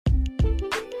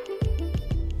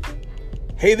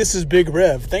Hey, this is Big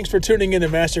Rev. Thanks for tuning in to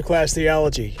Masterclass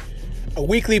Theology, a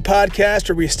weekly podcast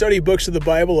where we study books of the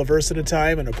Bible a verse at a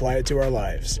time and apply it to our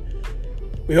lives.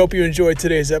 We hope you enjoyed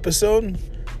today's episode.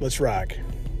 Let's rock.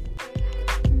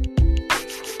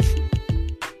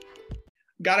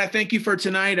 God, I thank you for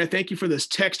tonight. I thank you for this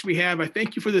text we have. I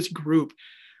thank you for this group.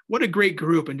 What a great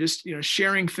group, and just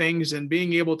sharing things and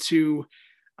being able to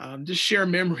just share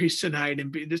memories tonight,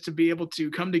 and just to be able to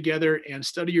come together and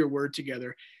study your word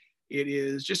together. It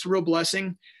is just a real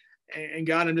blessing. And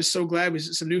God, I'm just so glad we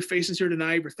see some new faces here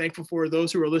tonight. We're thankful for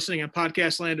those who are listening on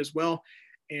podcast land as well.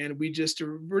 And we're just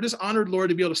honored,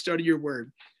 Lord, to be able to study your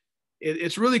word.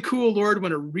 It's really cool, Lord,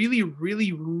 when a really,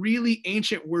 really, really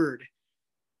ancient word,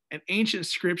 an ancient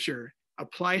scripture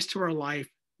applies to our life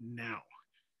now.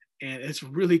 And it's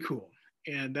really cool.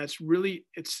 And that's really,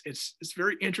 it's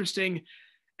very interesting.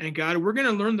 And God, we're going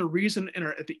to learn the reason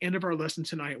at the end of our lesson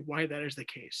tonight, why that is the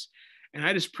case. And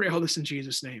I just pray all this in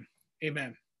Jesus' name.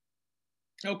 Amen.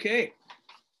 Okay.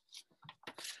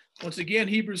 Once again,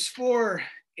 Hebrews 4.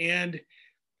 And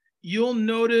you'll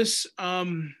notice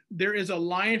there is a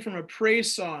line from a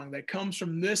praise song that comes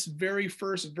from this very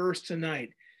first verse tonight.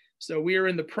 So we are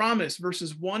in the promise,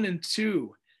 verses 1 and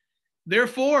 2.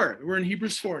 Therefore, we're in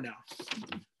Hebrews 4 now.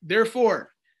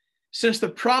 Therefore, since the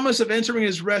promise of entering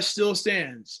his rest still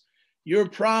stands, your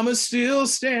promise still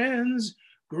stands.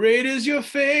 Great is your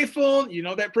faithful. You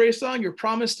know that praise song? Your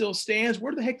promise still stands.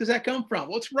 Where the heck does that come from?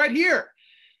 Well, it's right here.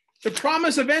 The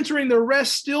promise of entering the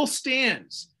rest still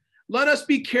stands. Let us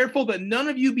be careful that none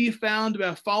of you be found to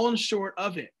have fallen short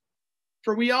of it.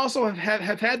 For we also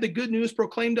have had the good news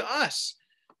proclaimed to us,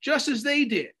 just as they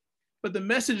did. But the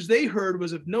message they heard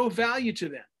was of no value to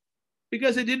them,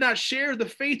 because they did not share the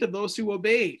faith of those who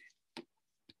obeyed.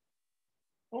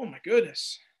 Oh my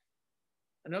goodness.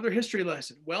 Another history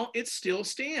lesson. Well, it still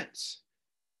stands.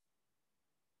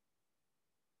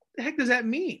 What the heck does that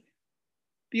mean?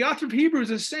 The author of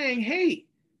Hebrews is saying, hey,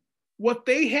 what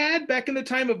they had back in the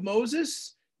time of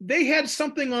Moses, they had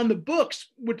something on the books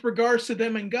with regards to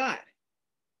them and God.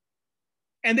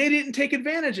 And they didn't take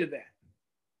advantage of that.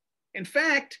 In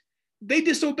fact, they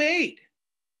disobeyed.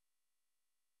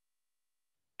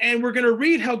 And we're going to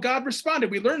read how God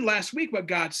responded. We learned last week what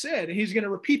God said, and he's going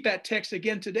to repeat that text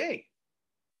again today.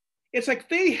 It's like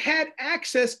they had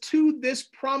access to this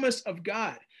promise of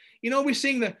God. We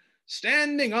sing the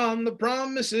standing on the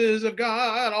promises of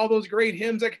God, all those great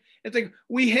hymns. It's like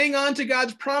we hang on to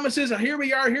God's promises. And here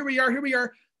we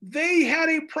are. They had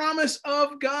a promise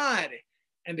of God,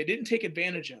 and they didn't take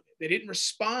advantage of it. They didn't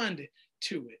respond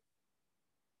to it.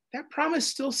 That promise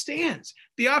still stands.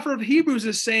 The author of Hebrews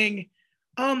is saying,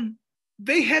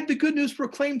 they had the good news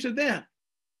proclaimed to them.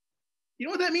 You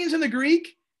know what that means in the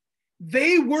Greek?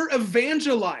 They were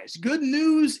evangelized. Good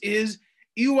news is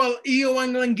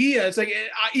euangelia. It's like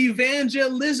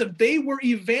evangelism. They were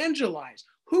evangelized.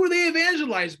 Who were they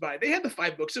evangelized by? They had the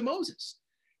 5 books of Moses.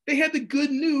 They had the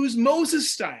good news Moses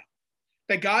style,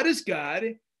 that God is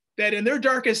God, that in their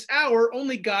darkest hour,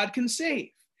 only God can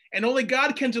save. And only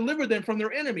God can deliver them from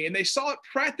their enemy. And they saw it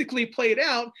practically played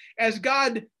out as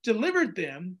God delivered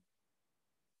them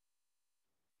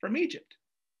from Egypt,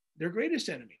 their greatest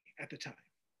enemy at the time.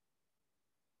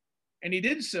 And he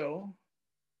did so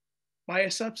by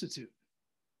a substitute,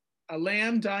 a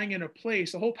lamb dying in a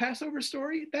place. The whole Passover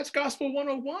story, that's Gospel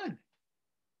 101.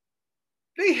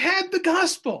 They had the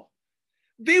gospel.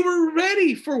 They were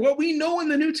ready for what we know in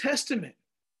the New Testament.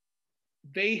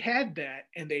 They had that,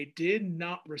 and they did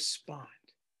not respond.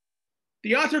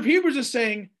 The author of Hebrews is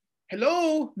saying,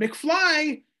 hello,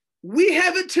 McFly, we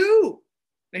have it too.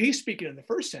 Now, he's speaking in the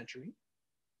 1st century.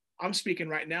 I'm speaking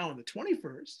right now in the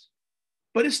 21st.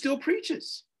 But it still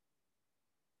preaches.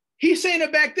 He's saying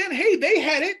it back then, hey, they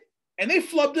had it and they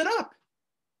flubbed it up.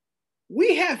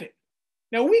 We have it.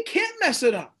 Now we can't mess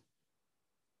it up.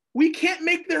 We can't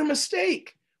make their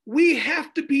mistake. We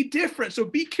have to be different. So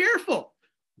be careful.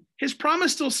 His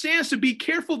promise still stands to be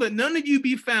careful that none of you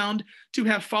be found to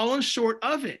have fallen short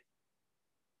of it.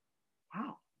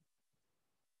 Wow.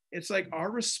 It's like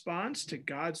our response to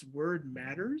God's word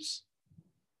matters.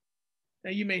 Now,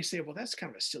 you may say, well, that's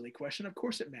kind of a silly question. Of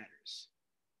course it matters.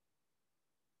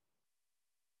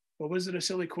 But was it a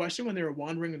silly question when they were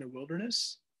wandering in the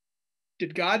wilderness?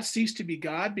 Did God cease to be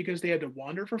God because they had to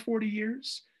wander for 40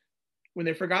 years? When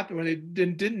they forgot, when they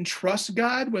didn't trust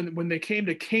God, when they came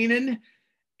to Canaan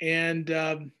and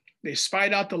they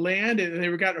spied out the land and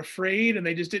they got afraid and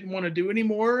they just didn't want to do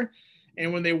anymore.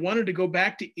 And when they wanted to go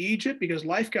back to Egypt because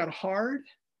life got hard.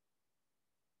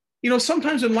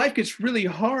 Sometimes when life gets really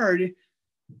hard,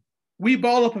 we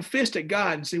ball up a fist at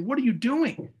God and say, what are you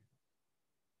doing?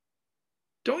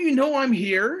 Don't you know I'm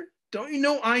here? Don't you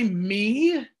know I'm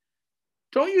me?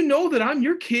 Don't you know that I'm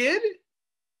your kid?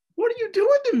 What are you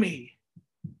doing to me?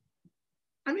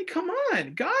 I mean, come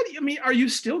on, God. I mean, are you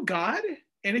still God?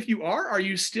 And if you are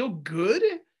you still good?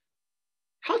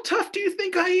 How tough do you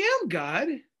think I am, God?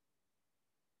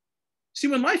 See,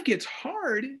 when life gets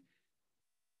hard,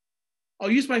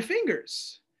 I'll use my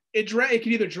fingers. It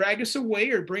can either drag us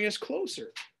away or bring us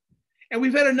closer. And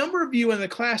we've had a number of you in the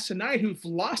class tonight who've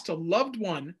lost a loved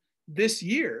one this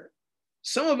year.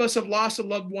 Some of us have lost a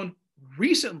loved one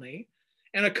recently,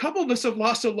 and a couple of us have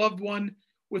lost a loved one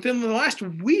within the last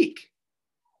week.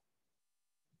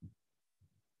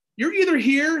 You're either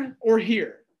here or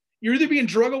here. You're either being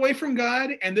drug away from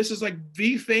God, and this is like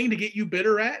the thing to get you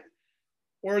bitter at,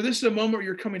 or this is a moment where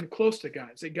you're coming close to God.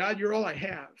 Say, God, you're all I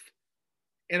have.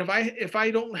 And if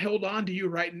I don't hold on to you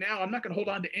right now, I'm not going to hold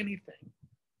on to anything.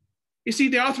 You see,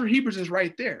 the author of Hebrews is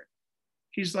right there.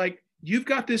 He's like, you've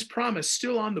got this promise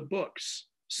still on the books.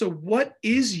 So what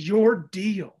is your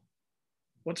deal?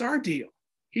 What's our deal?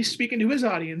 He's speaking to his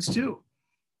audience too.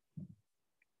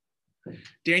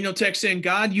 Daniel texts in,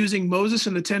 God using Moses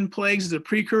and the 10 plagues as a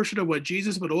precursor to what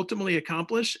Jesus would ultimately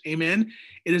accomplish. Amen.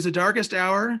 It is the darkest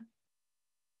hour.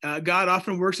 God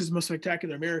often works his most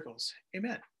spectacular miracles.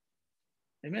 Amen.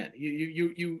 Amen.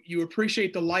 You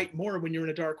appreciate the light more when you're in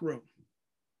a dark room.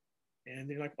 And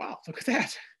you're like, wow, look at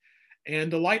that.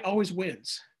 And the light always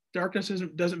wins. Darkness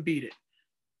doesn't beat it.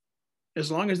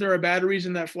 As long as there are batteries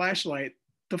in that flashlight,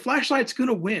 the flashlight's going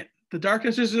to win. The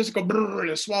darkness is just going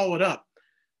to swallow it up.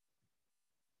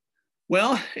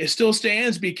 Well, it still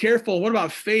stands. Be careful. What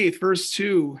about faith? Verse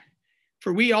 2.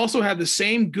 For we also have the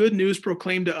same good news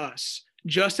proclaimed to us,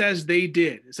 just as they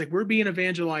did. It's like we're being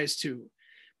evangelized too.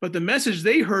 But the message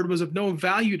they heard was of no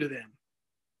value to them,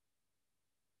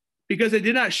 because they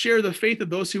did not share the faith of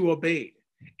those who obeyed.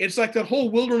 It's like that whole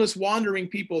wilderness wandering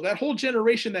people, that whole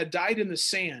generation that died in the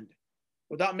sand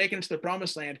without making it to the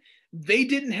promised land. They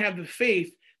didn't have the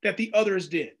faith that the others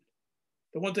did.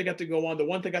 The ones that got to go on, the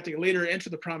ones that got to later enter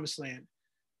the promised land,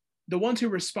 the ones who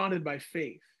responded by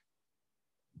faith.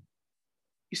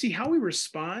 You see, how we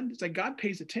respond, it's like God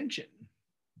pays attention.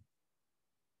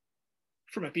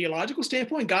 From a theological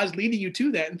standpoint, God's leading you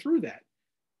to that and through that.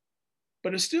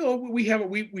 But it's still, we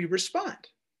respond.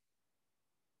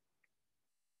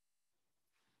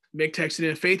 Mick texted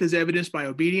in, faith is evidenced by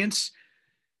obedience.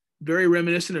 Very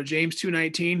reminiscent of James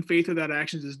 2:19. Faith without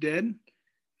actions is dead.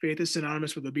 Faith is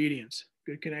synonymous with obedience.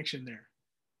 Good connection there.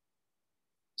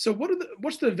 So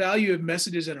what's the value of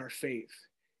messages in our faith?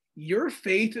 Your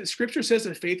faith, scripture says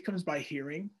that faith comes by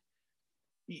hearing.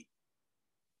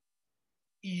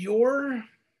 Your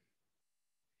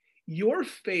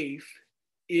faith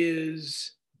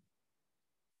is,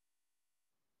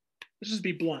 let's just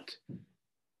be blunt,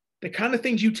 the kind of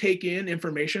things you take in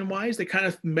information-wise, the kind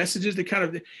of messages,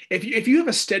 if you have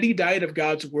a steady diet of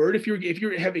God's word, if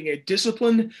you're having a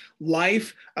disciplined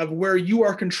life of where you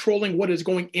are controlling what is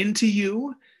going into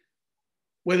you,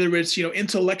 whether it's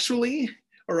intellectually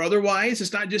or otherwise,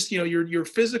 it's not just your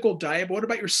physical diet, but what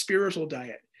about your spiritual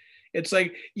diet? It's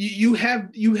like you have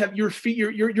your feet.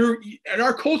 And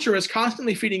our culture is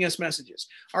constantly feeding us messages.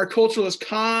 Our culture is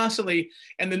constantly,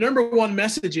 and the number one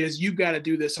message is you've got to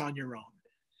do this on your own.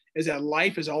 Is that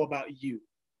life is all about you.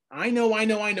 I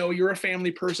know. You're a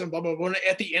family person. Blah blah blah.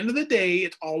 At the end of the day,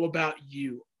 it's all about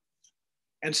you.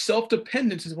 And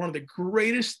self-dependence is one of the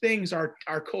greatest things our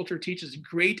culture teaches.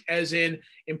 Great as in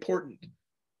important.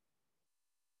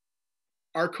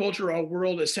 Our culture, our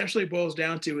world essentially boils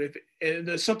down to, and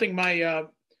there's something one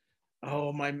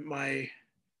of my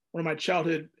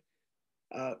childhood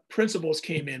principals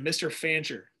came in, Mr.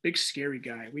 Fancher, big scary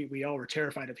guy. We all were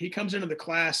terrified of. He comes into the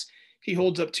class, he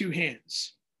holds up two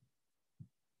hands.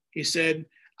 He said,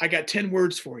 I got 10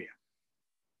 words for you.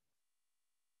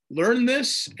 Learn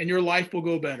this and your life will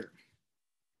go better.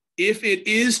 If it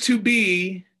is to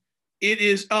be, it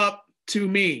is up to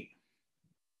me.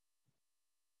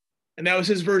 And that was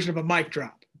his version of a mic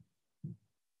drop.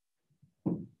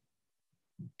 Now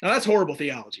that's horrible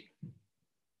theology.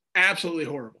 Absolutely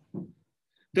horrible.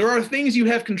 There are things you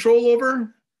have control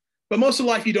over, but most of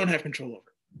life you don't have control over.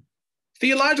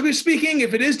 Theologically speaking,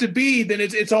 if it is to be, then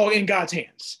it's all in God's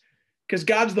hands, because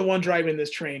God's the one driving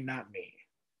this train, not me.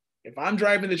 If I'm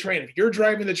driving the train, if you're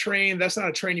driving the train, that's not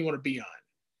a train you want to be on,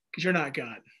 because you're not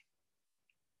God.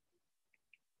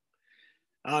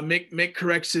 Mick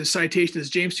corrects his citation as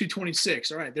James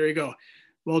 2:26. All right, there you go.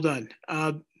 Well done.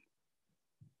 All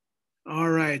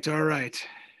right.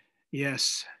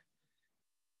 Yes.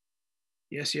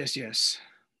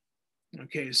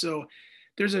 Okay, so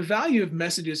there's a value of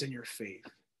messages in your faith.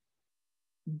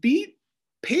 Be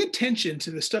pay attention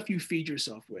to the stuff you feed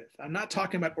yourself with. I'm not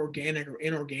talking about organic or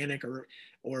inorganic or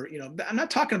I'm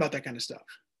not talking about that kind of stuff.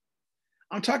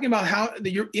 I'm talking about how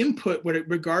your input with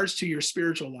regards to your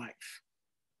spiritual life.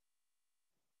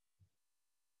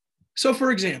 So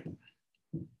for example,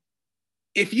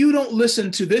 if you don't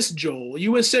listen to this Joel,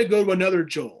 you instead go to another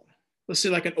Joel, let's say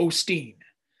like an Osteen.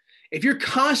 If you're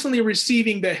constantly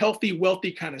receiving the healthy,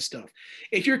 wealthy kind of stuff,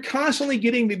 if you're constantly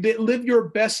getting the live your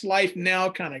best life now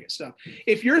kind of stuff,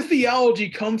 if your theology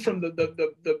comes from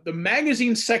the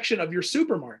magazine section of your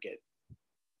supermarket,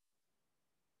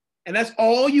 and that's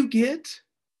all you get,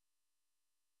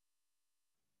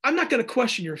 I'm not going to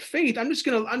question your faith. I'm just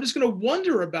going to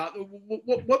wonder about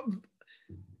what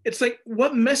it's like.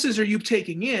 What message are you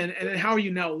taking in, and then how are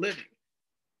you now living?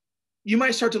 You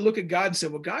might start to look at God and say,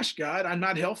 well, gosh, God, I'm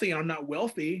not healthy and I'm not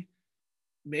wealthy.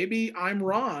 Maybe I'm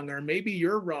wrong, or maybe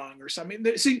you're wrong, or something.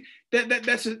 See,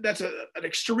 that's an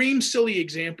extreme, silly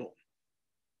example.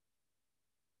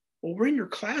 Well, we're in your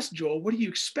class, Joel. What do you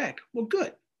expect? Well,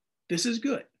 good. This is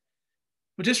good.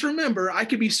 But just remember, I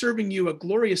could be serving you a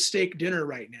glorious steak dinner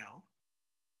right now.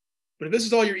 But if this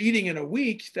is all you're eating in a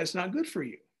week, that's not good for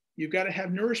you. You've got to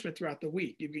have nourishment throughout the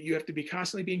week. You have to be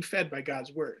constantly being fed by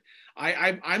God's word.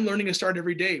 I'm learning to start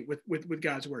every day with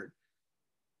God's word.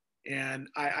 And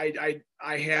I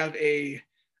have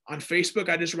on Facebook,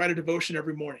 I just write a devotion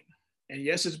every morning. And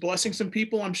yes, it's blessing some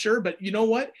people, I'm sure, but you know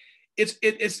what?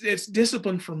 It's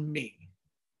discipline for me.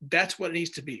 That's what it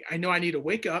needs to be. I know I need to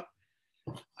wake up.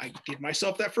 I give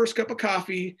myself that first cup of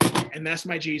coffee, and that's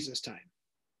my Jesus time.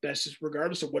 That's just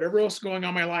regardless of whatever else is going on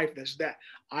in my life, that's that.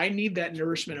 I need that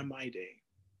nourishment in my day.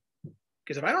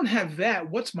 Because if I don't have that,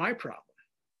 what's my problem?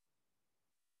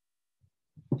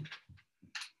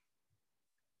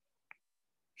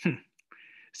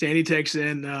 Sandy texts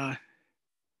in,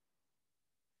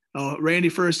 Randy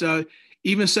first,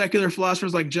 even secular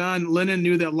philosophers like John Lennon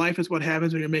knew that life is what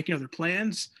happens when you're making other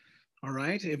plans. All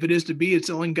right. If it is to be,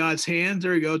 it's all in God's hands.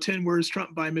 There you go. 10 words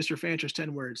trumped by Mr. Fancher's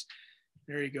 10 words.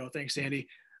 There you go. Thanks, Sandy.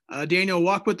 Daniel,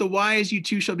 walk with the wise, you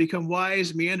too shall become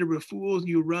wise. Meander with fools,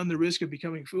 you run the risk of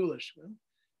becoming foolish. Well,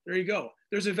 there you go.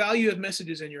 There's a value of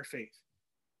messages in your faith.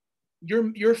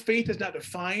 Your faith is not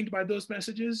defined by those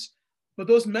messages, but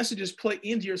those messages play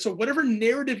into your, so whatever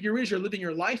narrative you're living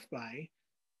your life by,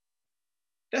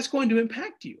 that's going to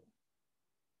impact you.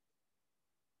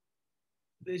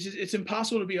 It's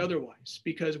impossible to be otherwise,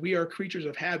 because we are creatures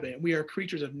of habit and we are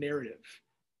creatures of narrative.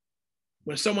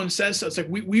 When someone says so, it's like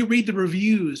we read the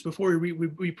reviews before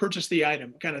we purchase the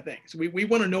item, kind of thing. So we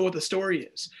want to know what the story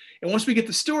is. And once we get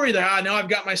the story, now I've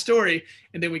got my story,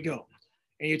 and then we go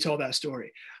and you tell that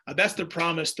story. That's the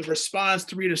promise. The response,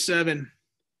 3-7.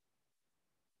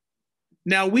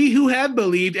 Now we who have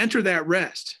believed enter that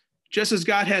rest, just as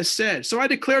God has said. So I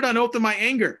declared on oath in my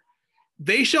anger,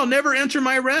 they shall never enter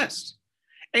my rest.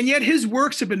 And yet his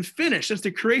works have been finished since the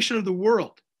creation of the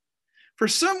world. For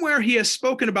somewhere he has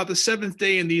spoken about the seventh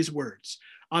day in these words.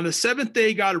 On the seventh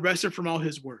day, God rested from all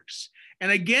his works.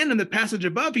 And again, in the passage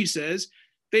above, he says,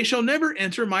 they shall never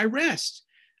enter my rest.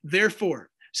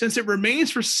 Therefore, since it remains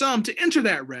for some to enter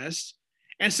that rest,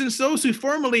 and since those who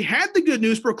formerly had the good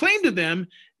news proclaimed to them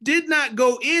did not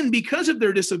go in because of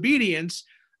their disobedience,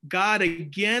 God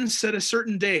again set a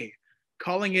certain day,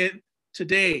 calling it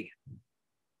today.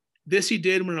 This he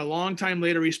did when a long time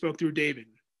later he spoke through David,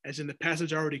 as in the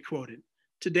passage already quoted.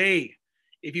 Today,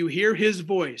 if you hear his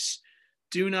voice,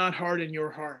 do not harden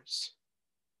your hearts.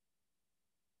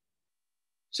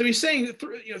 So he's saying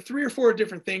 3 or 4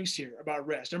 different things here about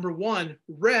rest. Number one,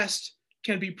 rest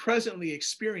can be presently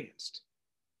experienced.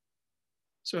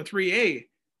 So in 3a,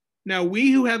 now we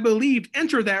who have believed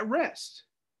enter that rest.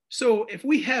 So if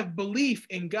we have belief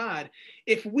in God,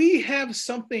 if we have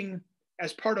something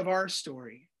as part of our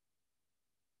story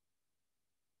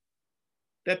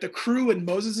that the crew in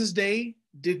Moses' day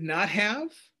did not have,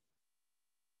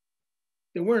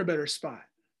 then we're in a better spot.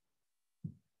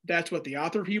 That's what the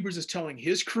author of Hebrews is telling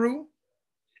his crew,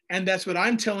 and that's what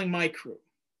I'm telling my crew.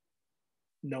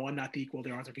 No, I'm not the equal to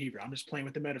the author of Hebrews. I'm just playing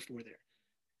with the metaphor there.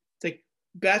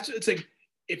 It's like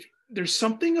if there's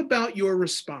something about your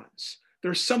response,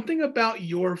 there's something about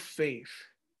your faith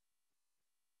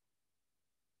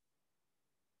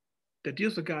that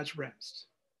deals with God's rest.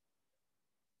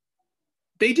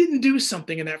 They didn't do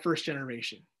something in that first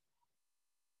generation.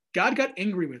 God got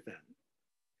angry with them.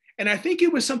 And I think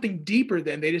it was something deeper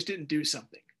than they just didn't do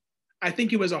something. I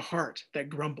think it was a heart that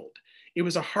grumbled. It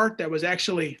was a heart that was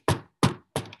actually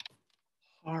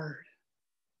hard.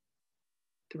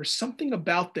 There was something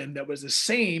about them that was the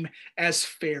same as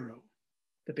Pharaoh,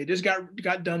 that they just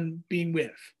got done being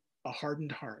with, a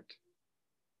hardened heart.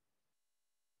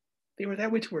 They were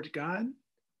that way towards God.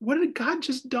 What had God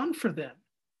just done for them?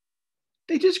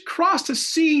 They just crossed a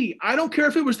sea. I don't care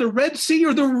if it was the Red Sea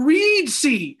or the Reed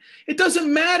Sea. It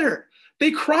doesn't matter.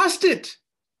 They crossed it.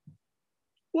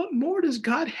 What more does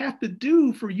God have to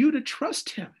do for you to trust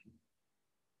him?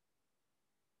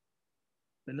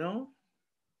 You know,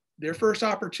 their first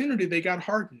opportunity, they got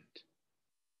hardened.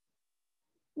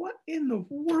 What in the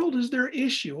world is their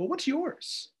issue? Well, what's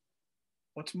yours?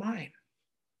 What's mine?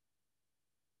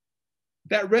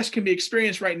 That rest can be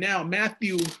experienced right now.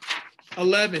 Matthew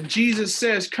 11, Jesus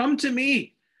says, "Come to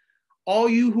me, all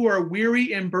you who are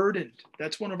weary and burdened."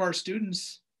 That's one of our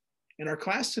students in our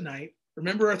class tonight.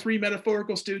 Remember our 3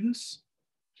 metaphorical students?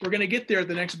 We're going to get there at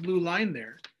the next blue line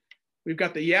there. We've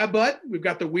got the yeah, but, we've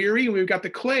got the weary, and we've got the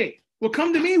clay. Well,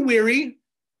 come to me, weary.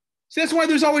 See, that's why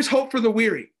there's always hope for the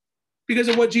weary, because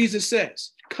of what Jesus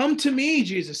says. Come to me,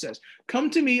 Jesus says. Come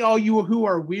to me, all you who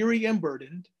are weary and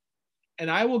burdened, and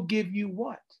I will give you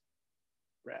what?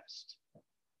 Rest.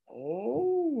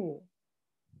 Oh,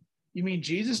 you mean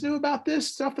Jesus knew about this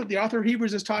stuff that the author of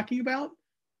Hebrews is talking about?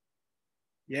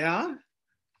 Yeah.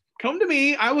 Come to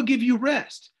me, I will give you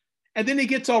rest. And then he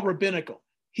gets all rabbinical.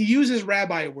 He uses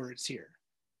rabbi words here.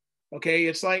 Okay,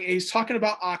 it's like he's talking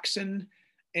about oxen,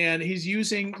 and he's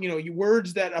using,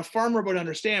 words that a farmer would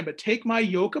understand. But take my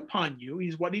yoke upon you.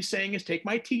 What he's saying is take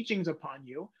my teachings upon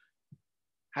you.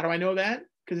 How do I know that?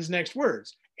 Because his next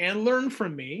words, and learn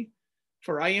from me,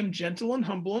 for I am gentle and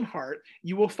humble in heart.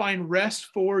 You will find rest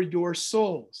for your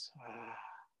souls.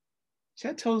 So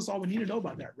that tells us all we need to know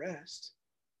about that rest.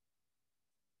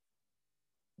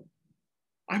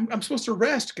 I'm supposed to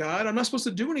rest, God. I'm not supposed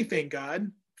to do anything,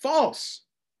 God. False.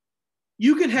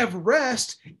 You can have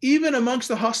rest even amongst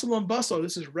the hustle and bustle.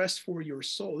 This is rest for your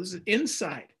soul. This is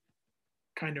inside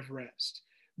kind of rest.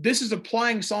 This is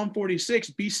applying Psalm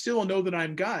 46, be still and know that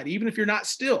I'm God. Even if you're not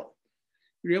still,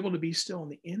 you're able to be still on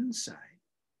the inside.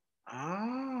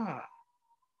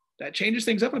 That changes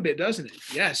things up a bit, doesn't it?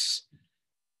 Yes.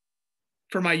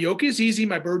 For my yoke is easy,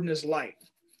 my burden is light.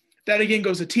 That again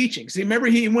goes to teaching. See, remember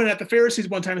he went at the Pharisees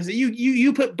one time and said,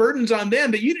 you put burdens on them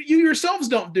that you yourselves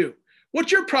don't do.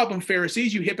 What's your problem,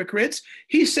 Pharisees, you hypocrites?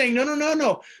 He's saying,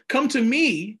 no. Come to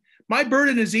me. My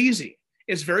burden is easy.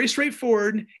 It's very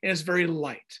straightforward and it's very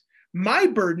light. My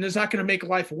burden is not going to make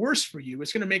life worse for you.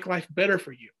 It's going to make life better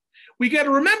for you. We got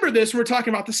to remember this when we're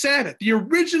talking about the Sabbath, the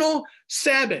original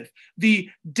Sabbath, the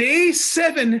day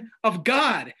 7 of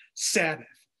God Sabbath,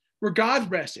 where God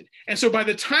rested. And so by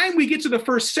the time we get to the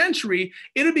first century,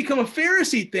 it'll become a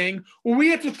Pharisee thing where we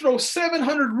have to throw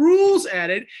 700 rules at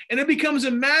it, and it becomes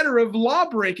a matter of law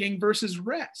breaking versus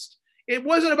rest. It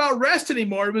wasn't about rest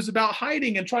anymore. It was about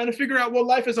hiding and trying to figure out what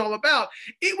life is all about.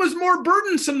 It was more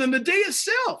burdensome than the day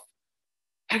itself.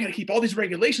 I got to keep all these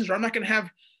regulations, or I'm not going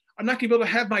to be able to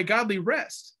have my godly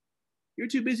rest. You're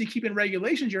too busy keeping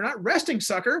regulations. You're not resting,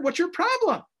 sucker. What's your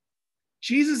problem?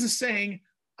 Jesus is saying,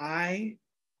 I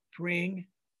bring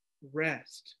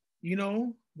rest. You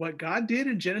know what God did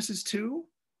in Genesis 2?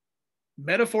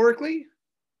 Metaphorically,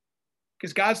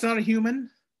 because God's not a human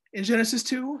in Genesis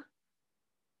 2.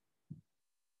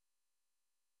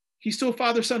 He's still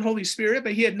Father, Son, Holy Spirit,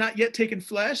 but he had not yet taken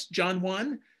flesh, John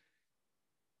 1.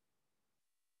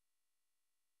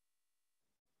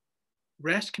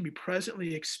 Rest can be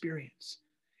presently experienced.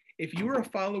 If you are a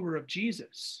follower of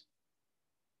Jesus,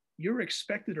 you're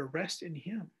expected to rest in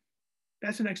him.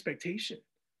 That's an expectation.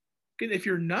 If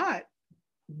you're not,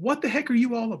 what the heck are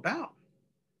you all about?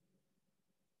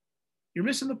 You're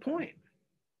missing the point.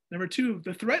 Number 2,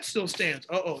 the threat still stands.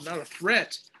 Not a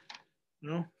threat.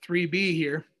 No, 3b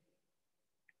here.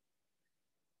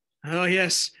 Oh,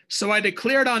 yes. So I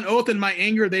declared on oath in my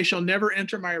anger, they shall never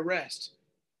enter my rest.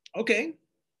 Okay.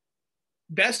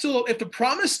 That's still, if the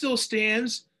promise still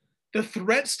stands, the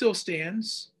threat still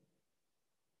stands.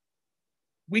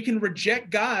 We can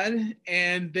reject God,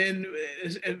 and then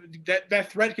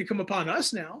that threat could come upon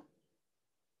us now.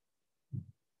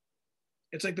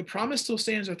 It's like the promise still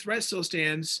stands, the threat still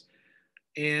stands.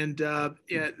 And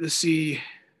let's see.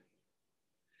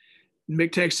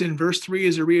 Mick text in verse 3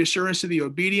 is a reassurance to the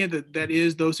obedient, that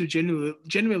is those who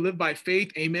genuinely live by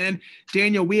faith. Amen.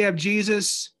 Daniel, we have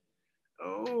Jesus.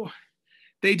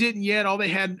 They didn't yet. All they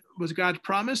had was God's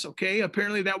promise. Okay.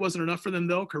 Apparently that wasn't enough for them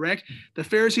though. Correct. The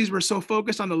Pharisees were so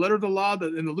focused on the letter of the law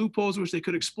and the loopholes which they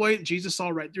could exploit. Jesus saw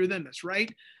right through them. That's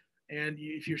right. And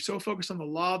if you're so focused on the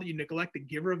law that you neglect the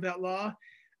giver of that law,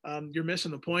 you're missing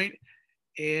the point.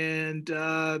 And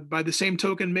by the same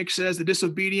token, Mick says the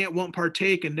disobedient won't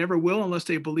partake and never will unless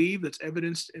they believe. That's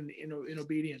evidenced in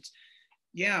obedience.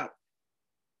 Yeah.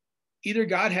 Either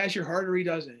God has your heart or he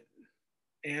doesn't.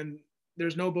 And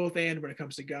there's no both and when it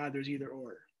comes to God. There's either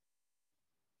or.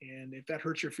 And if that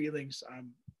hurts your feelings,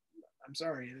 I'm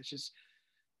sorry. It's just,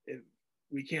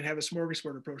 we can't have a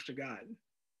smorgasbord approach to God.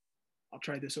 I'll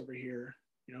try this over here.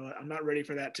 I'm not ready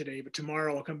for that today, but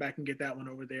tomorrow I'll come back and get that one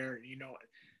over there.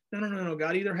 No.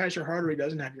 God either has your heart or he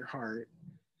doesn't have your heart.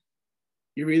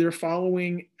 You're either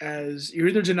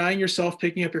denying yourself,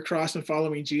 picking up your cross and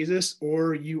following Jesus,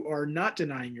 or you are not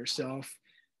denying yourself.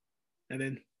 And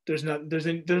then there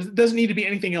doesn't need to be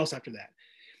anything else after that.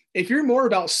 If you're more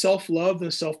about self-love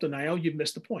than self-denial, you've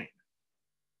missed the point.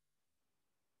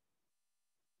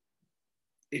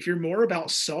 If you're more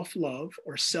about self-love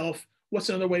or what's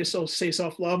another way to say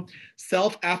self-love?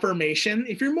 Self-affirmation.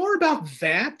 If you're more about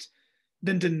that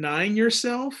than denying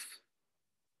yourself,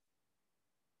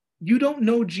 you don't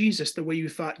know Jesus the way you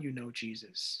thought you know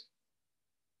Jesus.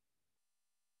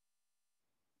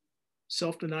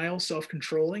 Self-denial,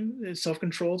 self-controlling.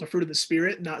 Self-control is a fruit of the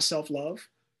Spirit, not self-love.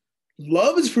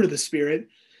 Love is fruit of the Spirit,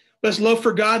 but it's love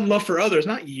for God and love for others,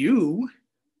 not you.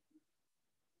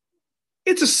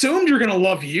 It's assumed you're going to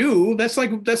love you. That's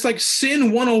like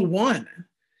sin 101.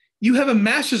 You have a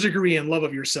master's degree in love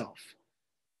of yourself.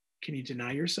 Can you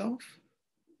deny yourself?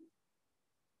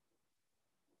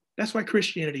 That's why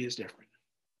Christianity is different.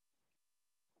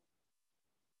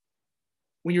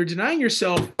 When you're denying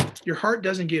yourself, your heart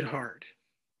doesn't get hard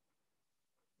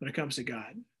when it comes to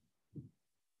God.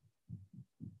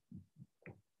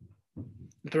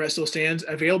 The threat still stands.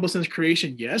 Available since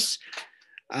creation, yes.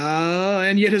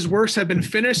 And yet his works have been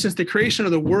finished since the creation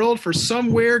of the world. For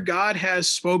somewhere God has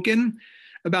spoken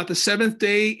about the seventh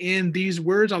day in these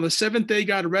words. On the seventh day,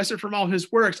 God rested from all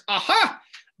his works. Aha!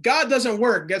 God doesn't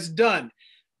work. That's done.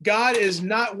 God is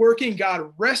not working.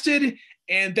 God rested.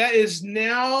 And that is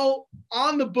now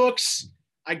on the books.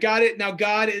 I got it. Now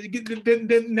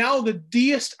now the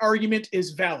deist argument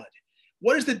is valid.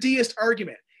 What is the deist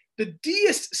argument? The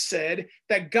deist said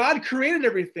that God created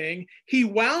everything. He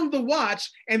wound the watch,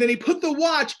 and then he put the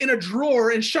watch in a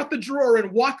drawer and shut the drawer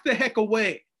and walked the heck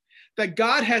away. That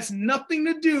God has nothing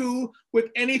to do with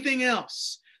anything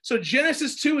else. So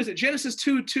Genesis 2, is it Genesis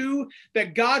 2:2,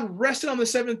 that God rested on the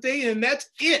seventh day, and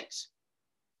that's it.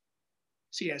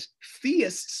 See, as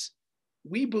theists,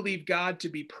 we believe God to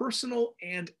be personal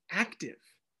and active,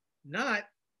 not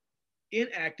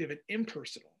inactive and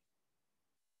impersonal.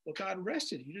 Well, God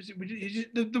rested.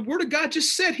 The word of God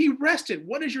just said he rested.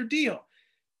 What is your deal?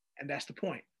 And that's the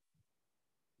point.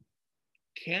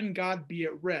 Can God be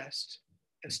at rest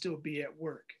and still be at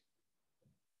work?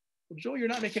 Well, Joel, you're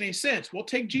not making any sense. Well,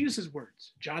 take Jesus'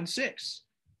 words, John 6.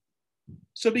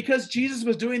 So because Jesus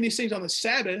was doing these things on the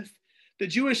Sabbath, the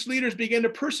Jewish leaders began to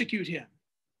persecute him.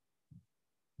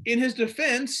 In his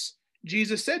defense,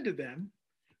 Jesus said to them,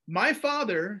 my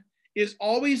Father is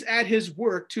always at his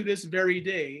work to this very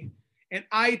day, and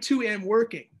I too am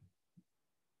working.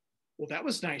 Well, that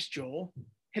was nice, Joel.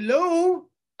 Hello?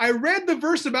 I read the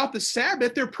verse about the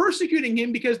Sabbath. They're persecuting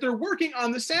him because they're working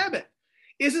on the Sabbath.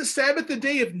 Isn't Sabbath the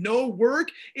day of no work?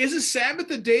 Isn't Sabbath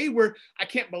the day where I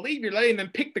can't believe you're letting them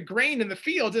pick the grain in the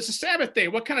fields? It's a Sabbath day.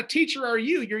 What kind of teacher are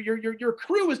you? Your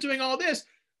crew is doing all this.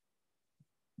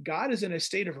 God is in a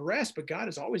state of rest, but God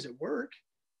is always at work.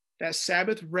 That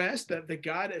Sabbath rest, that the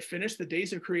God that finished the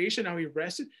days of creation, how he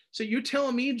rested. So you're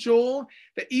telling me, Joel,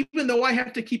 that even though I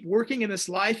have to keep working in this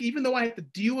life, even though I have to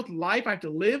deal with life, I have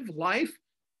to live life,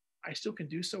 I still can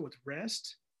do so with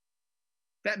rest?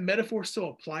 That metaphor still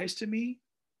applies to me?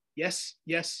 Yes,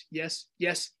 yes, yes,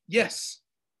 yes, yes.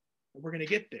 But we're going to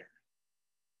get there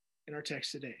in our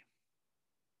text today.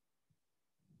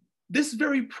 This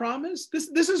very promise, this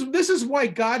is why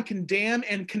God can damn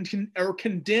and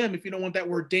condemn, if you don't want that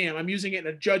word damn, I'm using it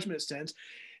in a judgment sense,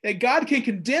 that God can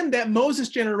condemn that Moses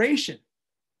generation.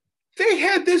 They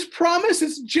had this promise,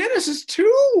 it's Genesis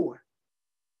 2.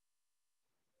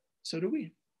 So do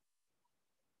we.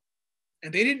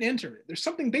 And they didn't enter it. There's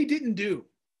something they didn't do.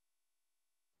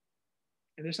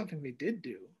 And there's something they did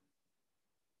do.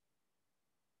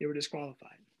 They were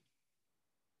disqualified.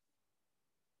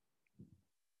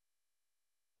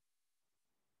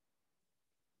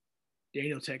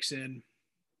 Daniel texts in,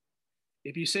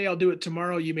 if you say I'll do it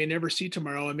tomorrow, you may never see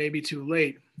tomorrow. It may be too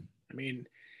late. I mean,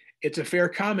 it's a fair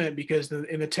comment because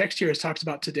in the text here, it talks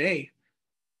about today.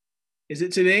 Is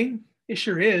it today? It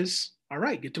sure is. All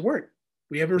right, get to work.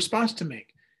 We have a response to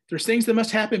make. There's things that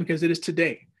must happen because it is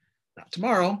today, not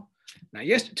tomorrow, not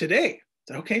yesterday, today.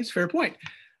 Okay, it's a fair point.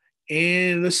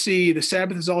 And let's see, the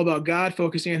Sabbath is all about God,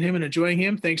 focusing on him and enjoying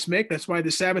him. Thanks, Mick. That's why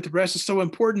the Sabbath rest is so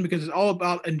important, because it's all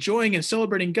about enjoying and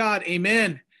celebrating God.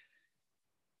 Amen.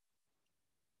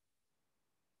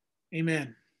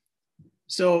 Amen.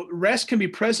 So rest can be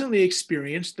presently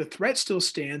experienced. The threat still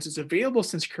stands. It's available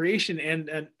since creation.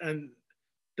 And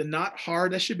The not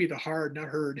hard, that should be the hard, not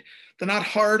heard. The not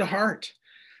hard heart,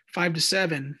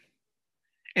 5-7.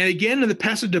 And again, in the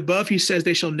passage above, he says,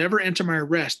 they shall never enter my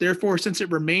rest. Therefore, since it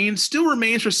still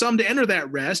remains for some to enter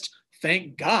that rest,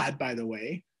 thank God, by the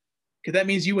way, because that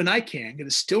means you and I can,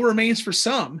 because it still remains for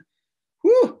some.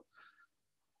 Whew.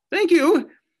 Thank you.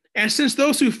 And since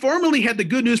those who formerly had the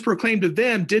good news proclaimed to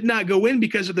them did not go in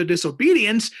because of their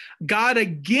disobedience, God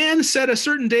again set a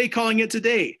certain day, calling it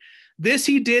today. This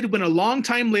he did when a long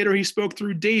time later he spoke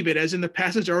through David, as in the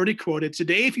passage already quoted.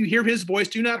 Today, if you hear his voice,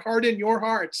 do not harden your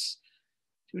hearts.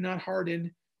 Do not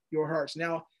harden your hearts.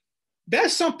 Now,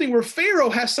 that's something where Pharaoh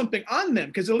has something on them,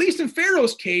 because at least in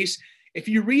Pharaoh's case, if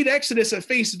you read Exodus at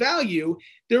face value,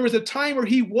 there was a time where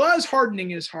he was hardening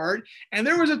his heart, and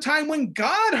there was a time when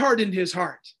God hardened his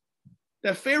heart.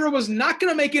 That Pharaoh was not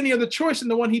going to make any other choice than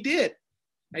the one he did.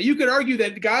 Now, you could argue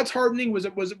that God's hardening was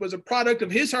a product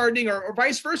of his hardening, or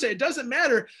vice versa. It doesn't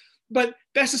matter, but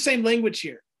that's the same language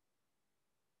here.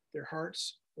 Their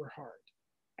hearts were hard.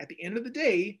 At the end of the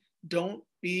day, don't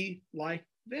be like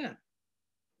them.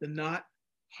 The not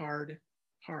hard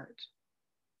heart.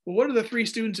 Well, what are the three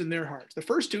students in their hearts? The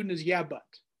first student is yeah, but.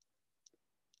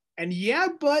 And yeah,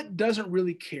 but doesn't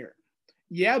really care.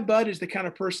 Yeah, but is the kind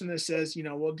of person that says,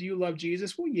 well, do you love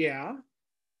Jesus? Well, yeah.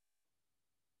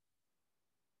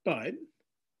 But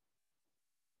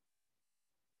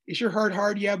is your heart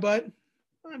hard? Yeah, but.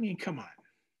 I mean, come on.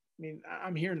 I mean,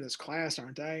 I'm here in this class,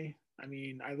 aren't I? I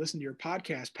mean, I listen to your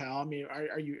podcast, pal. I mean,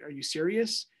 are you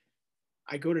serious?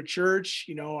 I go to church,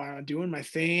 I'm doing my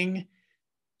thing.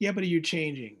 Yeah, but are you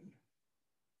changing?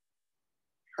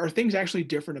 Are things actually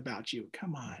different about you?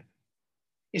 Come on.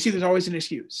 You see, there's always an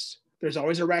excuse. There's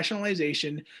always a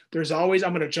rationalization. There's always,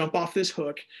 I'm going to jump off this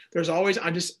hook. There's always,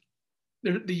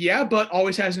 the yeah, but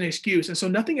always has an excuse. And so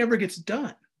nothing ever gets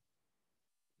done.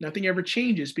 Nothing ever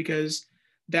changes because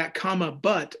that comma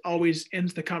but always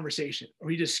ends the conversation, or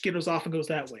he just skittles off and goes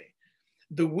that way.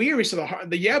 The weary, so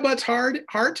the yeah but's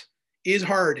heart is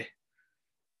hard.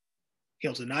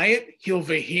 He'll deny it. He'll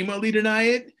vehemently deny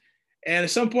it. And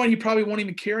at some point, he probably won't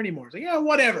even care anymore. It's like, yeah,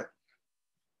 whatever.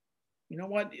 You know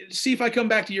what? See if I come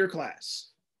back to your class.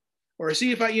 Or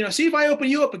see if I open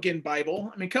you up again,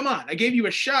 Bible. I mean, come on. I gave you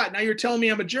a shot. Now you're telling me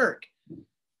I'm a jerk.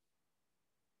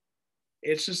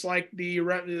 It's just like the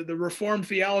Reformed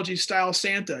theology style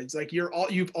Santa. It's like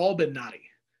you've all been naughty.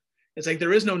 It's like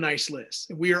there is no nice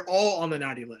list. We are all on the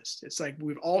naughty list. It's like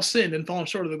we've all sinned and fallen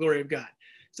short of the glory of God.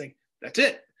 It's like, that's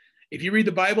it. If you read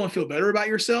the Bible and feel better about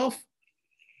yourself,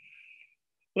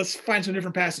 let's find some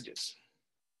different passages.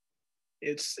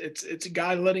 It's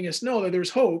God letting us know that there's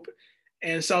hope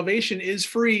and salvation is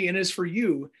free and is for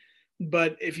you.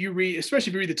 But if you read, especially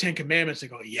if you read the 10 Commandments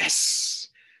and go, yes,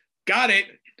 got it.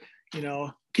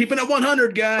 Keeping it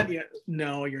 100, God. Yeah,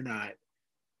 no, you're not.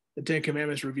 The 10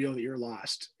 Commandments reveal that you're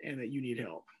lost and that you need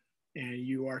help and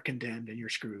you are condemned and you're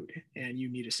screwed and you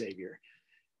need a savior.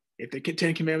 If the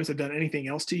 10 Commandments have done anything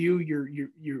else to you,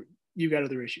 you got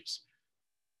other issues.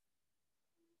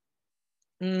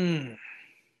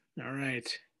 All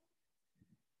right.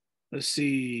 Let's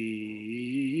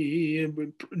see.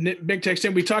 Big text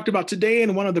in. We talked about today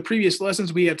in one of the previous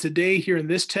lessons. We have today here in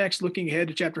this text, looking ahead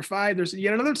to chapter 5. There's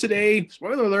yet another today.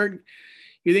 Spoiler alert.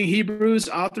 You think Hebrews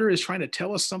author is trying to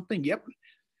tell us something? Yep.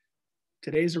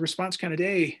 Today's a response kind of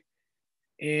day.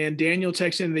 And Daniel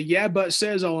texts in, the yeah, but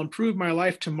says, I'll improve my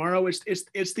life tomorrow.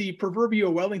 It's the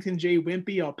proverbial Wellington J.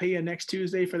 Wimpy. I'll pay you next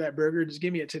Tuesday for that burger. Just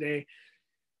give me it today.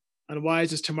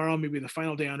 Otherwise, is tomorrow maybe the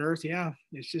final day on earth? Yeah,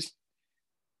 it's just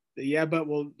the yeah, but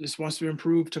just wants to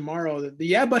improve tomorrow. The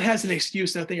yeah, but has an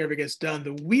excuse. Nothing ever gets done.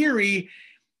 The weary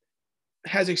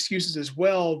has excuses as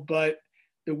well, but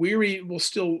the weary will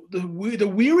still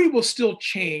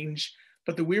change,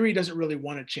 but the weary doesn't really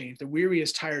want to change. The weary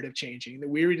is tired of changing. The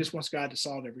weary just wants God to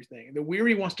solve everything. The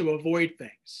weary wants to avoid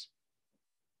things.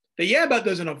 The yeah, but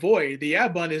doesn't avoid. The yeah,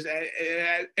 but is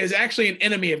actually an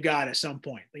enemy of God at some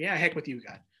point. Like, yeah, heck with you,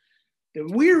 God. The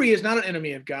weary is not an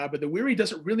enemy of God, but the weary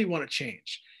doesn't really want to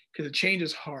change because the change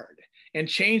is hard. And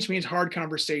change means hard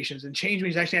conversations. And change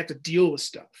means actually have to deal with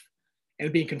stuff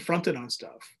and being confronted on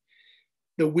stuff.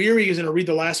 The weary is going to read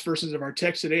the last verses of our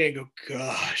text today and go,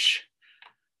 gosh,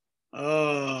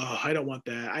 oh, I don't want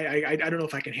that. I don't know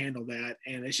if I can handle that.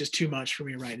 And it's just too much for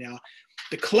me right now.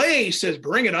 The clay says,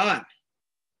 bring it on.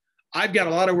 I've got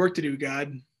a lot of work to do,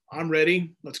 God. I'm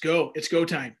ready. Let's go. It's go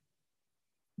time.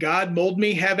 God, mold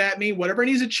me, have at me, whatever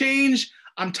needs to change.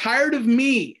 I'm tired of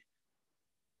me.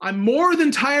 I'm more than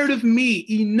tired of me.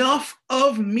 Enough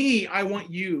of me. I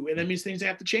want you. And that means things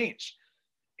have to change.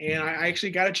 And I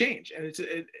actually got to change. And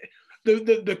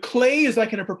the clay is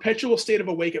like in a perpetual state of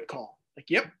a wake-up call. Like,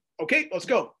 yep, okay, let's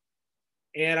go.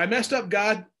 And I messed up,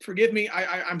 God, forgive me.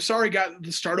 I'm sorry, God,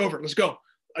 let's start over. Let's go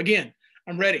again.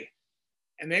 I'm ready.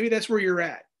 And maybe that's where you're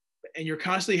at. And you're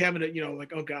constantly having to,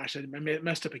 like, oh gosh, I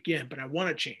messed up again, but I want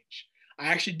to change. I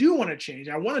actually do want to change.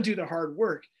 I want to do the hard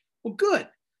work. Well, good.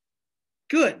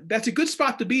 That's a good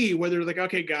spot to be, whether like,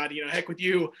 okay, God, heck with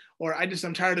you, or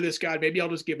I'm tired of this, God, maybe I'll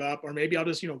just give up, or maybe I'll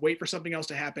just, wait for something else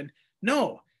to happen.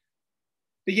 No,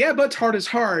 the yeah, but's heart is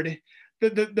hard.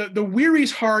 The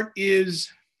weary's heart is,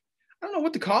 I don't know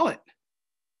what to call it.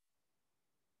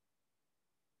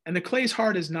 And the clay's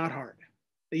heart is not hard.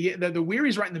 The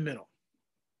weary's right in the middle.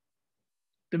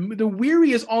 The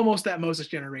weary is almost that Moses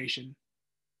generation,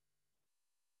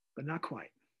 but not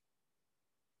quite.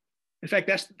 In fact,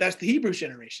 that's the Hebrews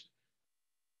generation.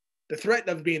 The threat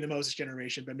of being the Moses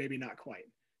generation, but maybe not quite.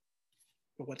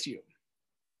 But what's you?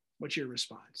 What's your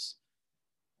response?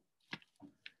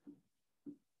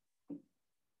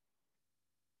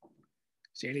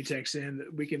 Sandy texts in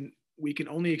that we can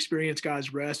only experience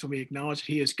God's rest when we acknowledge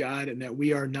that He is God and that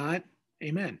we are not.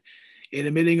 Amen. In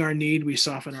admitting our need, we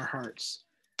soften our hearts.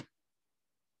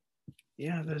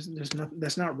 Yeah,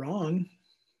 that's not wrong.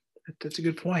 That's a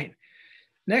good point.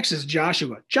 Next is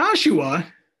Joshua. Joshua,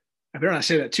 I better not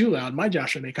say that too loud. My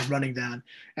Joshua may come running down.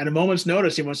 At a moment's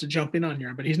notice, he wants to jump in on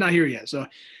here, but he's not here yet. So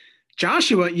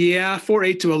Joshua,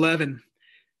 4:8-11.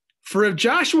 For if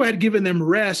Joshua had given them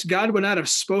rest, God would not have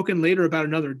spoken later about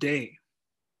another day.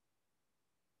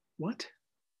 What?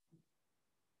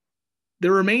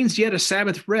 There remains yet a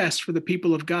Sabbath rest for the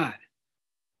people of God.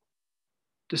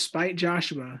 Despite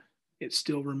Joshua, it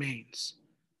still remains.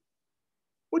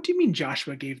 What do you mean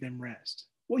Joshua gave them rest?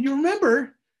 Well, you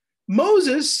remember,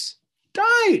 Moses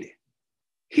died.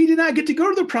 He did not get to go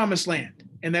to the promised land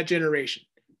in that generation.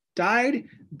 Died,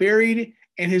 buried,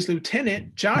 and his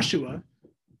lieutenant, Joshua,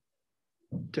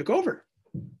 took over.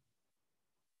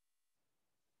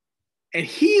 And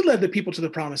he led the people to the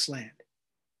promised land.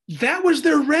 That was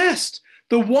their rest.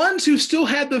 The ones who still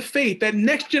had the faith, that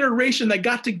next generation that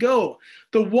got to go,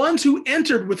 the ones who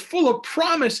entered with full of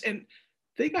promise, and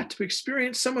they got to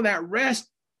experience some of that rest,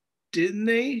 didn't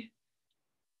they?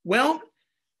 Well,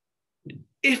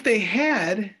 if they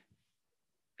had,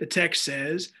 the text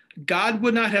says, God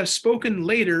would not have spoken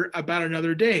later about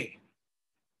another day.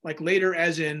 Like later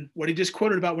as in what he just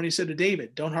quoted about when he said to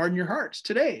David, don't harden your hearts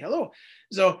today. Hello.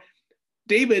 So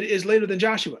David is later than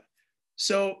Joshua.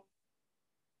 So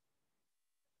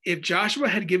if Joshua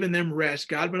had given them rest,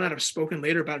 God would not have spoken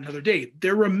later about another day.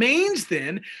 There remains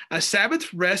then a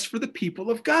Sabbath rest for the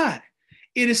people of God.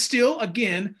 It is still,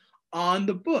 again, on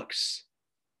the books.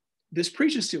 This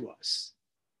preaches to us.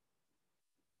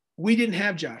 We didn't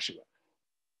have Joshua,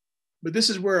 but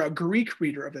this is where a Greek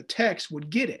reader of the text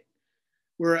would get it,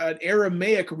 where an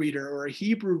Aramaic reader or a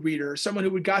Hebrew reader, or someone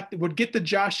who would get the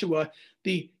Joshua,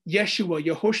 the Yeshua,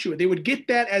 Yehoshua, they would get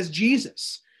that as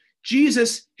Jesus.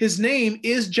 Jesus, his name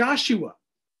is Joshua.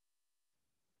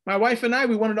 My wife and I,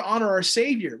 we wanted to honor our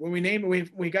Savior. When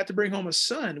we got to bring home a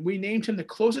son, we named him the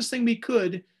closest thing we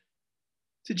could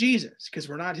to Jesus, because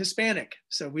we're not Hispanic,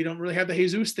 so we don't really have the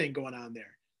Jesus thing going on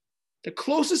there. The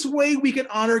closest way we can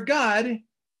honor God,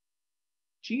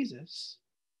 Jesus,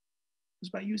 was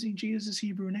by using Jesus'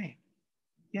 Hebrew name,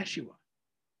 Yeshua,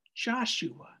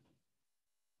 Joshua.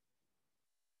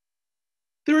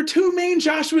 There are two main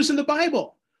Joshuas in the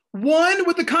Bible. One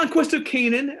with the conquest of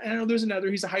Canaan. I know there's another.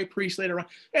 He's a high priest later on.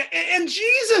 And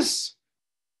Jesus,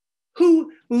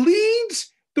 who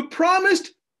leads the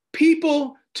promised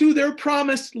people to their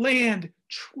promised land,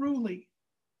 truly.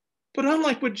 But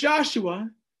unlike with Joshua,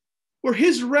 where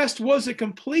his rest wasn't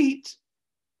complete,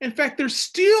 in fact, they're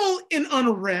still in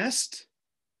unrest.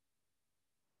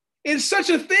 It's such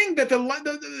a thing that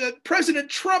the President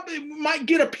Trump might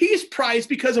get a peace prize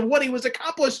because of what he was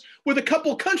accomplished with a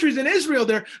couple countries in Israel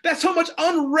there. That's how much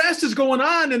unrest is going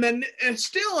on and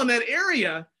still in that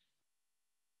area.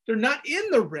 They're not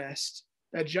in the rest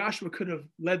that Joshua could have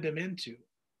led them into.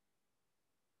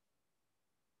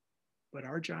 But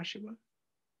our Joshua?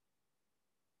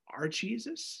 Our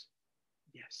Jesus?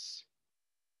 Yes.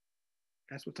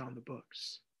 That's what's on the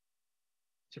books.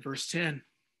 So verse 10.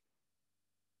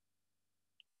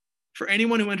 For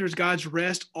anyone who enters God's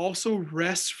rest also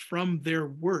rests from their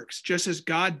works, just as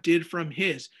God did from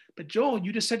his. But Joel,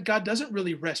 you just said God doesn't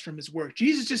really rest from his work.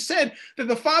 Jesus just said that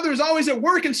the Father is always at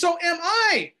work, and so am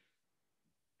I.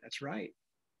 That's right.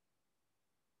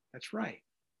 That's right.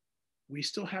 We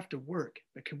still have to work,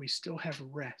 but can we still have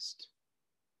rest?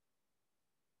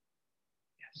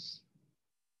 Yes.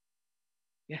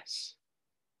 Yes.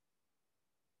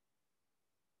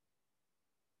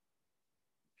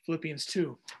 Philippians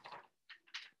 2.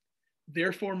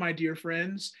 Therefore, my dear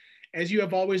friends, as you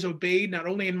have always obeyed, not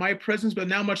only in my presence, but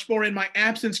now much more in my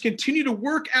absence. Continue to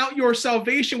work out your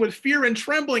salvation with fear and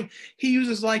trembling. He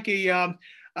uses like a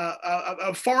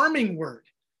farming word,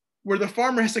 where the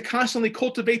farmer has to constantly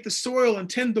cultivate the soil and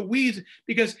tend the weeds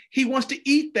because he wants to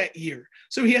eat that year.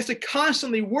 So he has to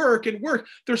constantly work and work.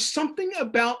 There's something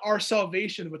about our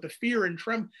salvation with the fear and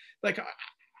trembling. Like,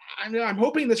 I'm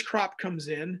hoping this crop comes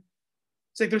in.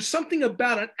 It's like there's something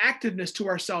about an activeness to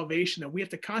our salvation that we have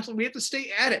to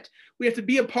stay at it. We have to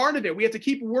be a part of it. We have to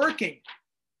keep working.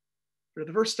 But if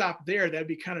the verse stopped there, that'd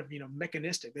be kind of,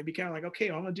 mechanistic. They'd be kind of like, okay,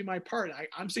 I'm going to do my part.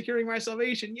 I'm securing my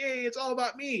salvation. Yay, it's all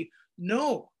about me.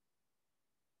 No.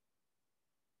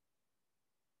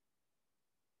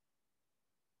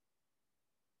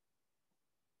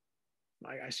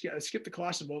 I skipped the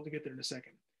Colossians, but we'll get there in a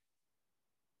second.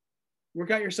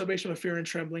 Work out your salvation with fear and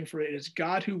trembling, for it is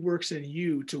God who works in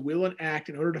you to will and act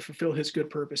in order to fulfill his good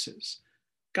purposes.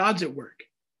 God's at work.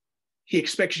 He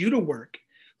expects you to work,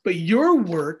 but your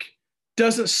work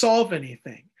doesn't solve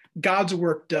anything. God's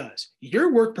work does.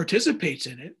 Your work participates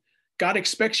in it. God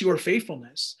expects your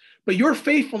faithfulness, but your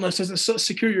faithfulness doesn't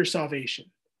secure your salvation.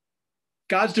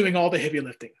 God's doing all the heavy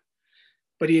lifting,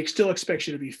 but he still expects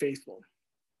you to be faithful.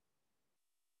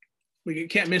 We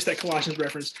can't miss that Colossians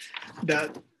reference.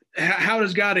 That how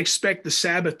does God expect the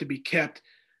Sabbath to be kept?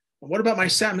 What about my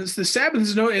Sabbath? The Sabbath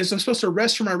is I'm supposed to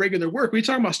rest from my regular work. We're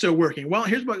talking about still working. Well,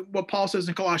 here's what Paul says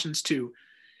in Colossians 2.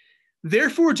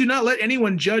 Therefore, do not let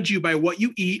anyone judge you by what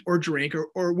you eat or drink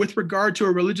or with regard to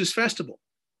a religious festival,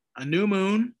 a new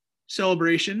moon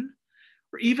celebration,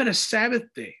 or even a Sabbath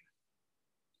day.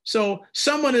 So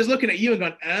someone is looking at you and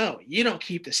going, oh, you don't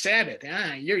keep the Sabbath.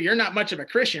 You're not much of a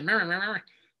Christian.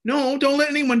 No, don't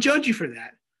let anyone judge you for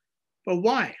that. But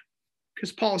why?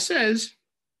 Because Paul says,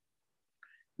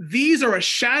 these are a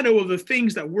shadow of the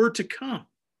things that were to come.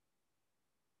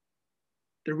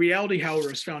 The reality,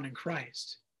 however, is found in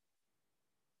Christ.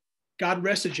 God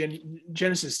rested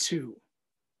Genesis 2.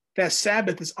 That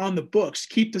Sabbath is on the books.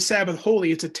 Keep the Sabbath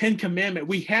holy. It's a 10 commandment.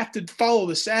 We have to follow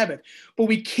the Sabbath, but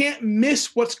we can't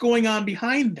miss what's going on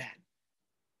behind that.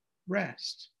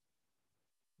 Rest.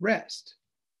 Rest.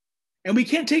 And we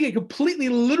can't take it completely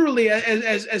literally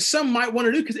as some might want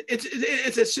to do, because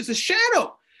it's just a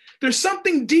shadow. There's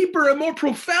something deeper and more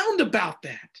profound about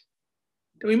that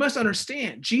we must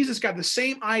understand. Jesus got the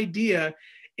same idea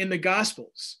in the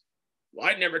Gospels. Well,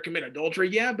 I'd never commit adultery.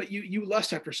 Yeah, but you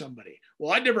lust after somebody.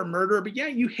 Well, I'd never murder, but yeah,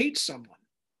 you hate someone.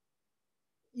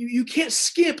 You can't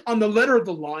skip on the letter of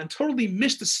the law and totally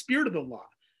miss the spirit of the law.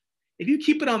 If you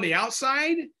keep it on the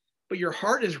outside, but your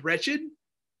heart is wretched,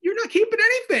 you're not keeping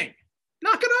anything.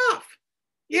 Knock it off.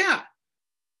 Yeah.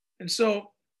 And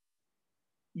so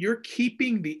you're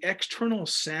keeping the external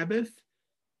Sabbath,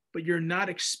 but you're not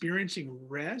experiencing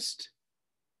rest.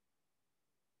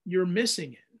 You're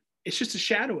missing it. It's just a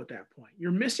shadow at that point.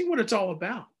 You're missing what it's all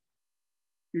about.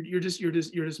 You're just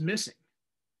missing.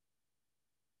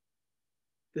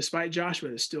 Despite Joshua,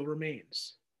 it still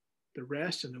remains. The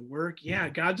rest and the work. Yeah,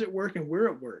 God's at work and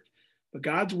we're at work. But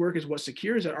God's work is what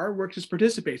secures it. Our work just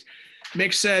participates.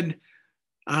 Mick said,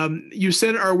 you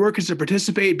said our work is to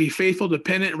participate, be faithful,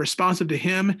 dependent, and responsive to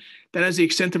him. That is the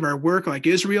extent of our work. Like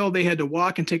Israel, they had to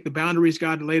walk and take the boundaries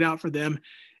God laid out for them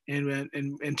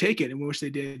and take it, in which they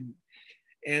did.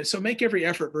 And so make every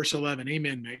effort, verse 11.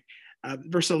 Amen, Mick.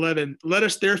 Verse 11, let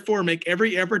us therefore make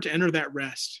every effort to enter that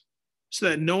rest, so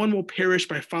that no one will perish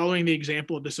by following the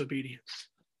example of disobedience.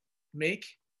 Make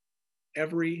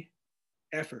every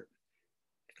effort.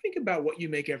 Think about what you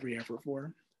make every effort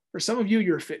for. For some of you,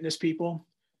 you're fitness people,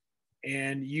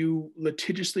 and you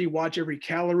litigiously watch every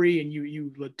calorie, and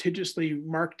you litigiously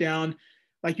mark down,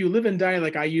 like you live and die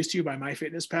like I used to by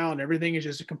MyFitnessPal, and everything is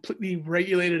just completely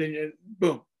regulated, and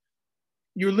boom.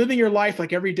 You're living your life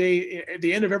like every day, at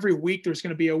the end of every week, there's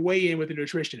going to be a weigh-in with a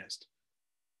nutritionist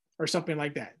or something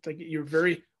like that. It's like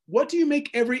what do you make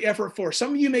every effort for?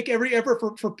 Some of you make every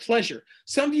effort for pleasure.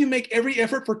 Some of you make every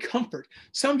effort for comfort.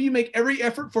 Some of you make every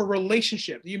effort for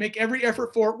relationship. You make every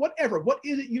effort for whatever. What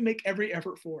is it you make every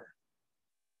effort for?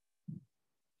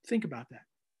 Think about that.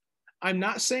 I'm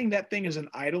not saying that thing is an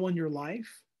idol in your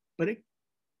life, but it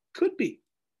could be.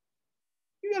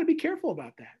 You got to be careful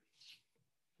about that.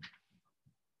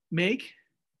 Make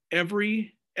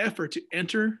every effort to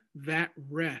enter that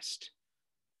rest,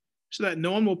 so that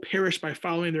no one will perish by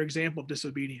following their example of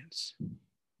disobedience.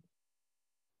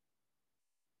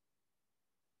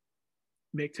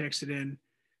 Mick texted in,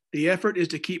 the effort is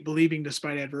to keep believing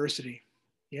despite adversity.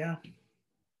 Yeah.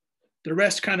 The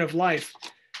rest kind of life.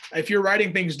 If you're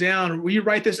writing things down, will you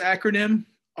write this acronym?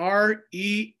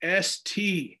 REST.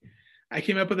 I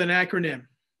came up with an acronym.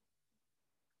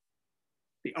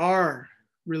 The R,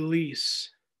 release.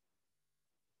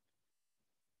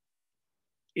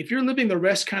 If you're living the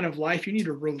rest kind of life, you need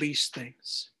to release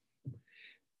things.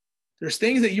 There's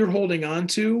things that you're holding on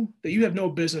to that you have no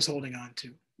business holding on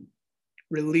to.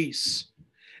 Release.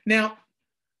 Now,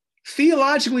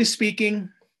 theologically speaking,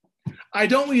 I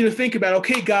don't want you to think about,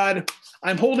 okay, God,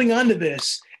 I'm holding on to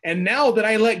this, and now that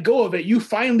I let go of it, you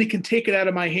finally can take it out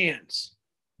of my hands.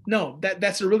 No,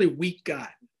 that's a really weak God.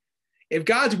 If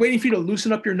God's waiting for you to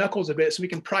loosen up your knuckles a bit so we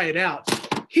can pry it out,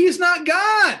 he's not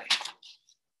God.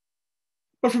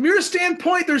 But from your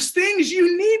standpoint, there's things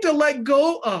you need to let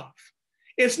go of.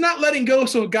 It's not letting go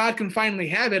so God can finally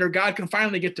have it or God can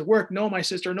finally get to work. No, my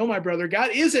sister, no, my brother, God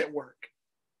is at work.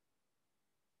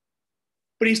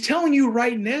 But he's telling you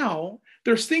right now,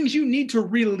 there's things you need to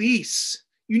release.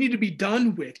 You need to be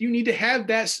done with. You need to have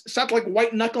that, stop like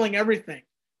white knuckling everything.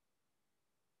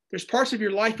 There's parts of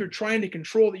your life you're trying to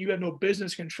control that you have no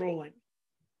business controlling.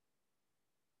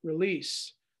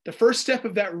 Release. The first step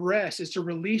of that rest is to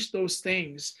release those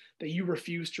things that you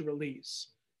refuse to release.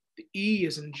 The E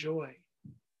is enjoy.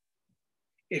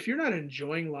 If you're not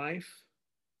enjoying life,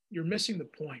 you're missing the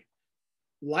point.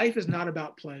 Life is not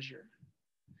about pleasure.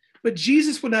 But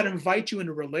Jesus would not invite you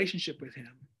into a relationship with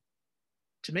him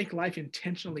to make life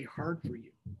intentionally hard for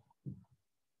you.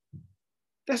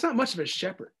 That's not much of a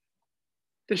shepherd.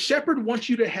 The shepherd wants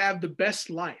you to have the best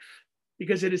life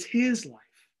because it is his life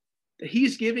that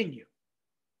he's giving you.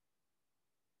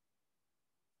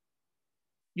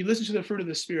 You listen to the fruit of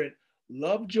the Spirit: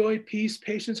 love, joy, peace,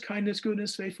 patience, kindness,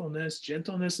 goodness, faithfulness,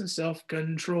 gentleness, and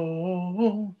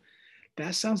self-control.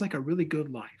 That sounds like a really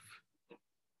good life.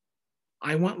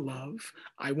 I want love.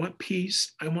 I want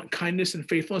peace. I want kindness and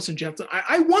faithfulness and gentleness.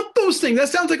 I want those things. That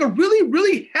sounds like a really,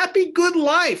 really happy, good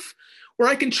life where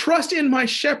I can trust in my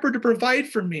shepherd to provide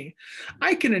for me.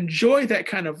 I can enjoy that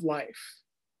kind of life.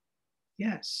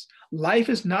 Yes. Life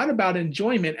is not about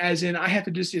enjoyment as in I have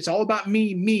to just, it's all about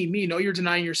me, me, me. No, you're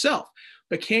denying yourself.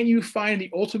 But can you find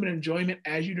the ultimate enjoyment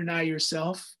as you deny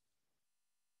yourself?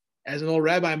 As an old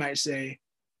rabbi might say,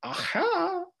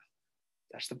 aha,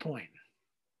 that's the point.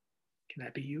 Can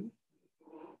that be you?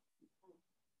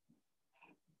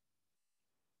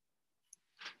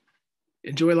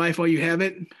 Enjoy life while you have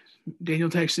it. Daniel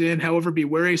texted in, however, be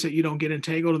wary so that you don't get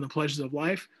entangled in the pleasures of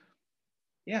life.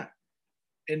 Yeah.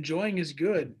 Enjoying is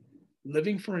good.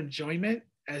 Living for enjoyment,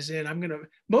 as in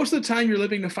most of the time you're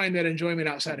living to find that enjoyment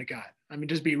outside of God. I mean,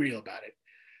 just be real about it.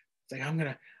 It's like, I'm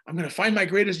gonna find my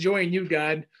greatest joy in you,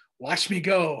 God. Watch me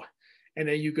go. And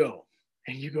then you go.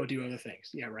 And you go do other things.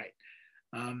 Yeah, right.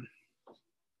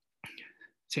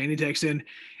 Sandy texts in,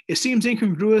 it seems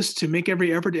incongruous to make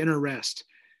every effort to enter rest.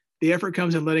 The effort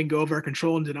comes in letting go of our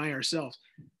control and deny ourselves.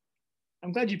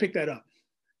 I'm glad you picked that up.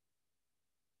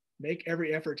 Make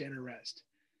every effort to enter rest.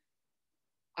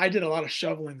 I did a lot of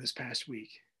shoveling this past week.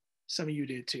 Some of you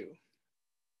did too.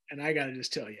 And I got to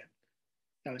just tell you,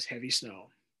 that was heavy snow.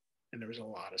 And there was a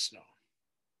lot of snow.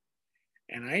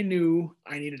 And I knew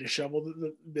I needed to shovel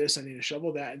this, I needed to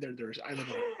shovel that.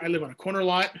 I live on a corner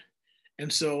lot.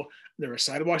 And so there were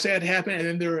sidewalks that had to happen. And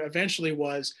then there eventually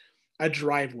was a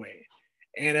driveway.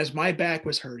 And as my back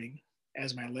was hurting,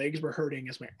 as my legs were hurting,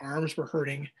 as my arms were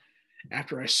hurting,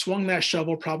 after I swung that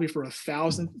shovel probably for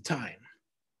 1,000th time,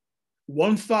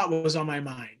 one thought was on my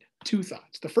mind, two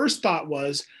thoughts. The first thought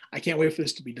was, I can't wait for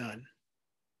this to be done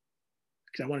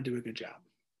because I want to do a good job.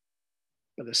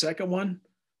 But the second one,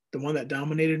 the one that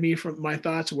dominated me from my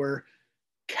thoughts were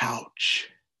couch.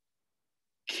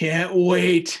 Can't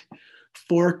wait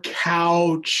for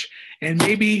couch and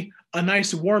maybe a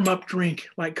nice warm-up drink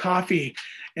like coffee.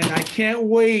 And I can't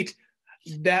wait.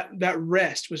 That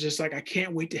rest was just like, I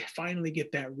can't wait to finally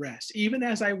get that rest. Even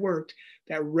as I worked,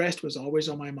 that rest was always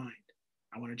on my mind.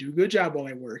 I want to do a good job while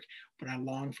I work, but I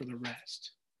long for the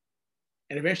rest.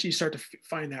 And eventually you start to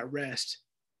find that rest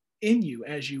in you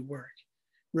as you work.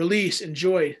 Release,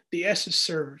 enjoy. The S is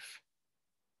serve.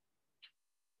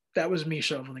 That was me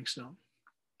shoveling snow.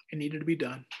 It needed to be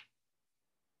done.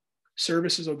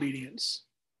 Service is obedience.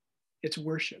 It's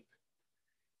worship.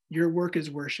 Your work is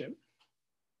worship.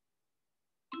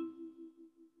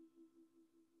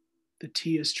 The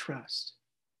T is trust.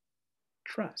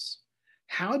 Trust.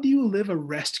 How do you live a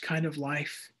rest kind of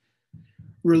life?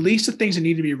 Release the things that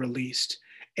need to be released.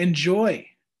 Enjoy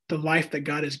the life that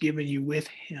God has given you with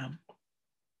him.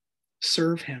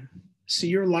 Serve him. See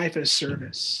your life as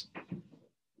service.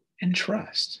 And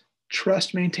trust.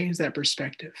 Trust maintains that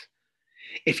perspective.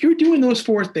 If you're doing those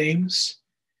four things,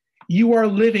 you are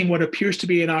living what appears to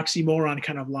be an oxymoron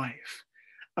kind of life.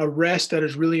 A rest that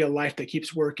is really a life that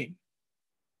keeps working,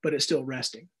 but it's still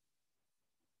resting.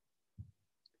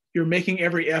 You're making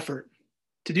every effort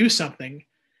to do something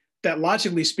that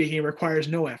logically speaking requires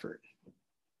no effort.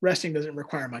 Resting doesn't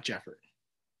require much effort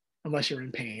unless you're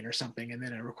in pain or something, and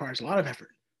then it requires a lot of effort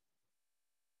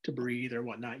to breathe or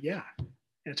whatnot. Yeah, and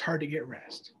it's hard to get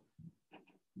rest.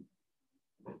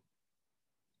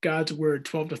 God's word,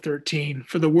 12-13.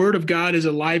 For the word of God is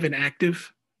alive and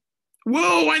active.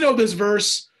 Whoa, I know this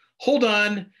verse. Hold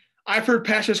on. I've heard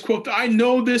pastors quote, I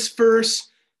know this verse.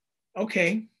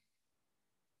 Okay.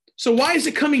 So why is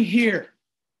it coming here?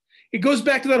 It goes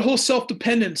back to that whole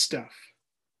self-dependent stuff.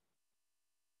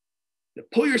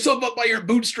 Pull yourself up by your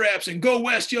bootstraps and go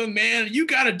west, young man. You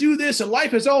got to do this, and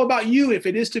life is all about you. If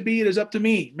it is to be, it is up to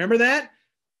me. Remember that?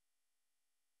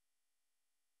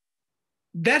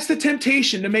 That's the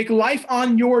temptation, to make life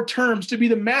on your terms, to be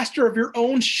the master of your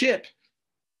own ship,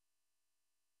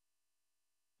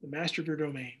 the master of your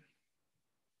domain.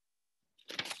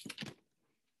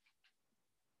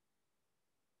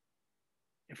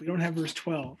 If we don't have verse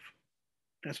 12,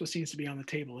 that's what seems to be on the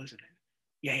table, isn't it?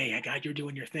 Yeah, God, you're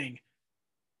doing your thing.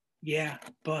 Yeah,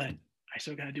 but I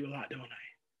still got to do a lot, don't I?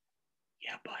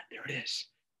 Yeah, but there it is.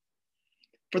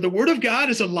 For the word of God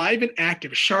is alive and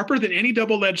active, sharper than any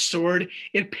double-edged sword.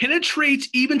 It penetrates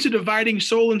even to dividing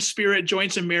soul and spirit,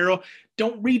 joints and marrow.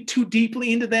 Don't read too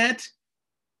deeply into that.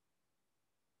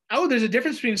 Oh, there's a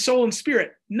difference between soul and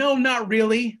spirit. No, not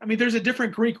really. I mean, there's a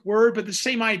different Greek word, but the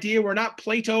same idea. We're not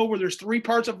Plato, where there's three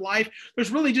parts of life.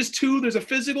 There's really just two. There's a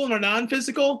physical and a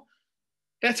non-physical.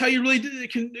 That's how you really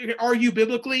can argue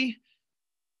biblically.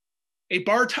 A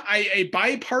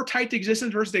bipartite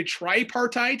existence versus a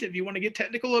tripartite, if you want to get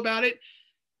technical about it.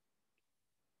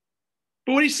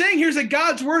 But what he's saying here is that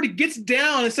God's word, it gets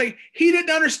down. It's like he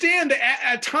didn't understand the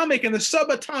atomic and the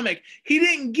subatomic. He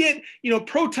didn't get,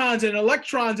 protons and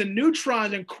electrons and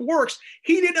neutrons and quarks.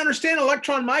 He didn't understand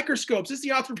electron microscopes. This is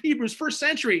the author of Hebrews, 1st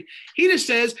century. He just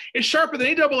says it's sharper than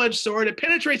any double-edged sword. It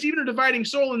penetrates even to dividing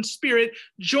soul and spirit,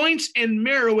 joints and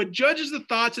marrow. It judges the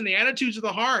thoughts and the attitudes of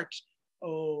the heart.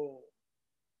 Oh,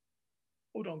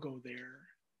 don't go there.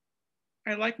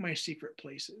 I like my secret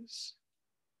places.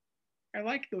 I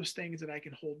like those things that I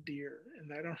can hold dear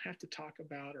and I don't have to talk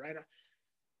about, or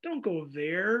don't go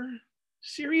there.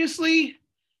 Seriously?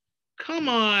 Come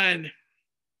on.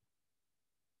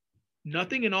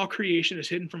 Nothing in all creation is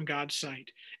hidden from God's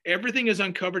sight. Everything is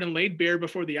uncovered and laid bare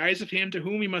before the eyes of him to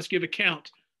whom he must give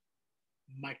account.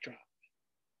 Mic drop.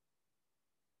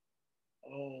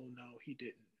 Oh, no, he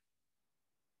didn't.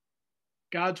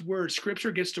 God's word,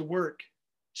 scripture gets to work.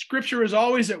 Scripture is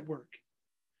always at work.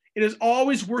 It is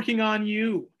always working on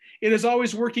you. It is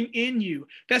always working in you.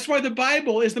 That's why the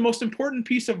Bible is the most important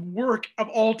piece of work of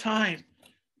all time.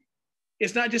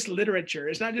 It's not just literature.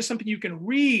 It's not just something you can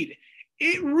read.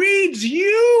 It reads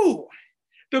you.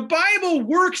 The Bible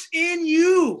works in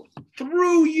you,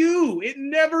 through you. It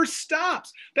never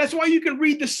stops. That's why you can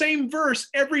read the same verse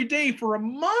every day for a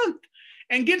month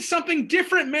and get something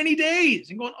different many days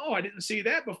and going, oh, I didn't see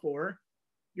that before.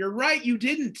 You're right, you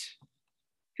didn't.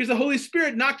 Because the Holy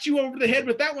Spirit knocked you over the head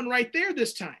with that one right there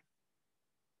this time.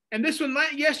 And this one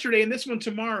yesterday and this one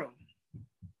tomorrow.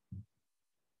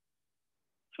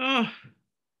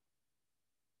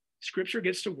 Scripture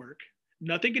gets to work.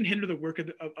 Nothing can hinder the work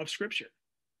of Scripture.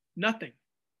 Nothing.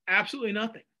 Absolutely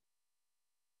nothing.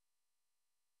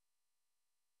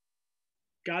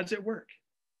 God's at work.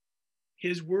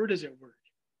 His word is at work.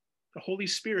 The Holy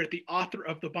Spirit, the author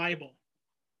of the Bible,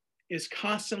 is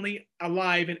constantly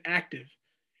alive and active.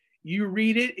 You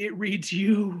read it, it reads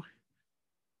you.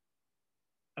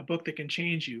 A book that can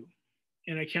change you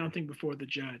in accounting before the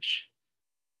judge.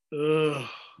 Ugh.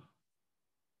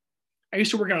 I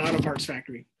used to work at an auto parts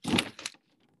factory.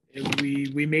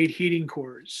 We made heating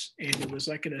cores, and it was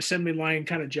like an assembly line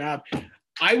kind of job.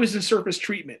 I was in surface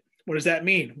treatment. What does that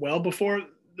mean? Well, before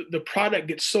the product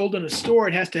gets sold in a store,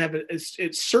 it has to have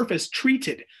its surface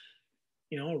treated,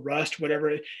 rust,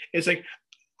 whatever. It's like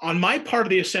on my part of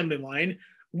the assembly line,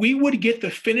 we would get the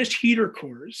finished heater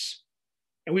cores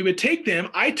and we would take them.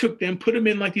 I took them, put them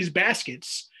in like these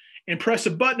baskets and press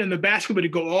a button and the basket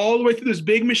would go all the way through this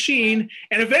big machine.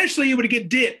 And eventually it would get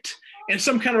dipped in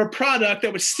some kind of a product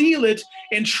that would seal it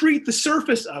and treat the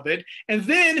surface of it. And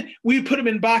then we'd put them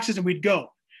in boxes and we'd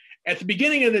go. At the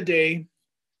beginning of the day,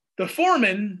 the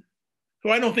foreman, who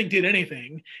I don't think did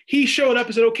anything, he showed up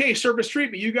and said, okay, surface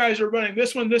treatment, you guys are running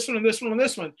this one, this one, and this one, and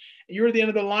this one. And you're at the end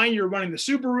of the line, you're running the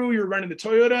Subaru, you're running the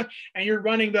Toyota, and you're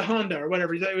running the Honda or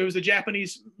whatever. It was a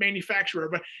Japanese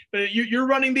manufacturer, but you're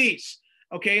running these.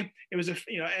 Okay. It was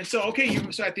and so,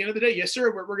 okay. So at the end of the day, yes,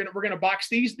 sir, we're going to box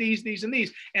these, and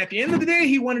these. And at the end of the day,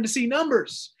 he wanted to see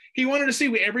numbers. He wanted to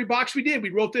see every box we did. We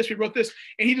wrote this,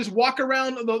 and he just walk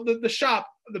around the shop,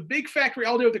 the big factory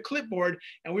all day with a clipboard.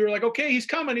 And we were like, okay, he's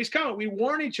coming. We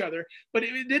warned each other, but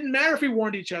it didn't matter if we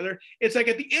warned each other. It's like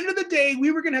at the end of the day,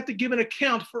 we were going to have to give an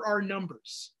account for our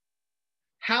numbers.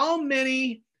 How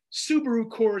many Subaru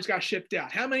cores got shipped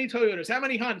out? How many Toyotas? How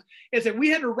many Hondas? It's like we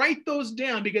had to write those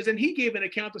down because then he gave an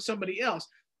account to somebody else.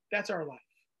 That's our life.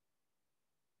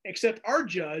 Except our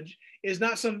judge is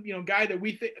not some guy that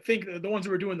we think the ones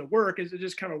who are doing the work is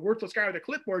just kind of a worthless guy with a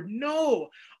clipboard. No,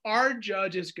 our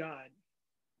judge is God.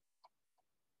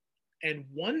 And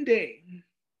one day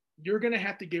you're going to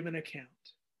have to give an account.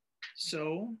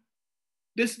 So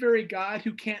this very God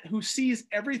who sees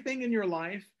everything in your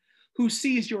life, who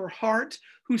sees your heart,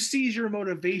 who sees your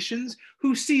motivations,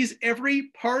 who sees every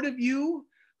part of you,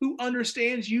 who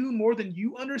understands you more than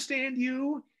you understand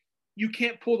you. You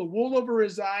can't pull the wool over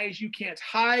his eyes. You can't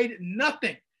hide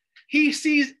nothing. He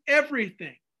sees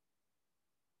everything.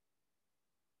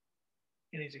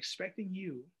 And he's expecting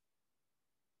you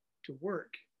to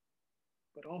work,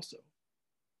 but also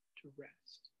to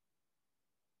rest.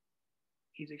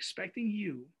 He's expecting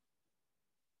you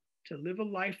to live a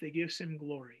life that gives him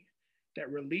glory, that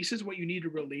releases what you need to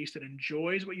release, that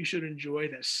enjoys what you should enjoy,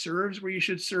 that serves where you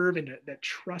should serve, and that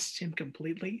trusts him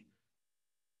completely.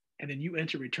 And then you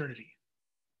enter eternity,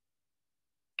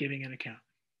 giving an account.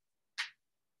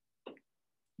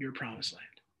 Your promised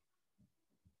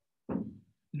land.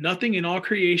 Nothing in all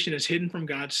creation is hidden from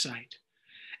God's sight.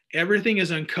 Everything is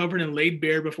uncovered and laid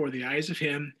bare before the eyes of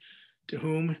him to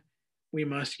whom we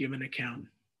must give an account.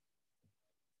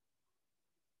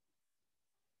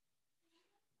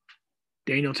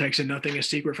 Daniel texted, nothing is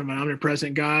secret from an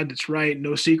omnipresent God. That's right.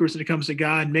 No secrets when it comes to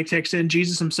God. Mick texted,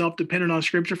 Jesus himself depended on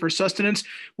scripture for sustenance.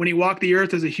 When he walked the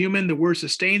earth as a human, the word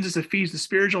sustains us. It feeds the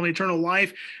spiritual and eternal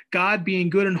life. God being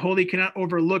good and holy cannot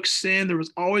overlook sin. There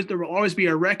will always be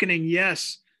a reckoning.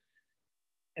 Yes.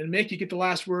 And Mick, you get the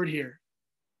last word here.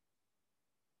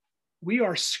 We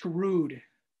are screwed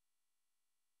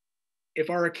if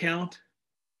our account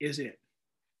is it.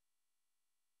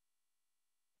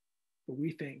 But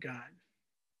we thank God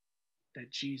that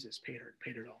Jesus paid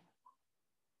it all.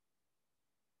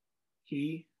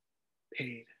 He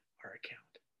paid our account.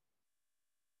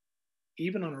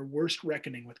 Even on our worst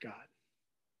reckoning with God,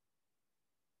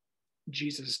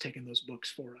 Jesus has taken those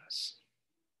books for us.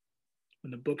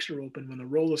 When the books are open, when the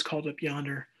roll is called up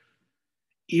yonder,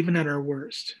 even at our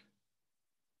worst,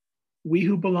 we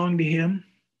who belong to him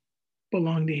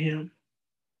belong to him.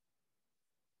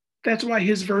 That's why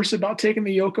his verse about taking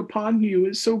the yoke upon you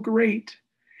is so great.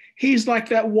 He's like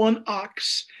that one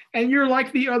ox, and you're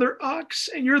like the other ox,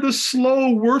 and you're the slow,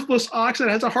 worthless ox that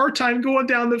has a hard time going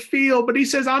down the field. But he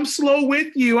says, I'm slow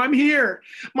with you. I'm here.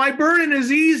 My burden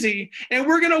is easy, and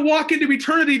we're going to walk into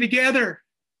eternity together.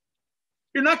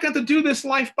 You're not going to do this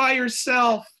life by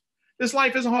yourself. This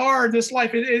life is hard. This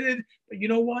life, but you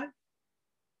know what?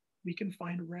 We can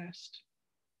find rest,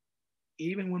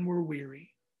 even when we're weary.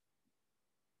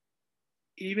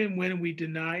 Even when we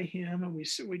deny him and we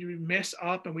mess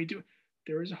up and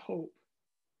there is a hope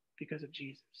because of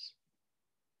Jesus.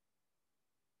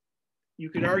 You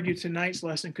could argue tonight's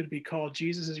lesson could be called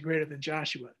Jesus is greater than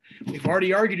Joshua. We've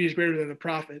already argued he's greater than the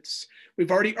prophets. We've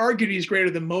already argued he's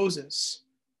greater than Moses.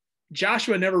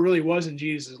 Joshua never really was in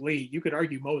Jesus' league. You could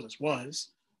argue Moses was.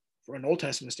 From an Old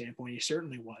Testament standpoint, he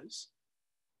certainly was.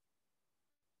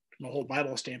 From a whole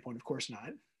Bible standpoint, of course not.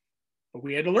 But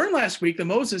we had to learn last week that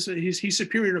Moses, he's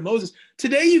superior to Moses.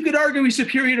 Today, you could argue he's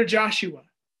superior to Joshua.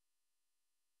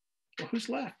 Well, who's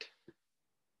left?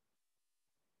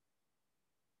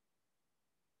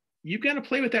 You've got to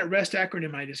play with that rest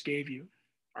acronym I just gave you.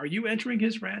 Are you entering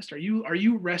his rest? Are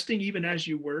you resting even as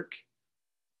you work?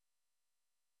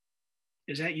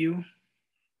 Is that you?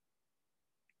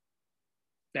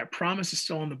 That promise is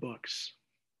still in the books.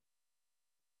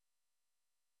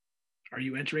 Are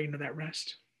you entering into that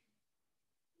rest?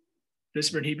 This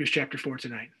has been Hebrews chapter 4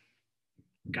 tonight.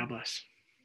 God bless.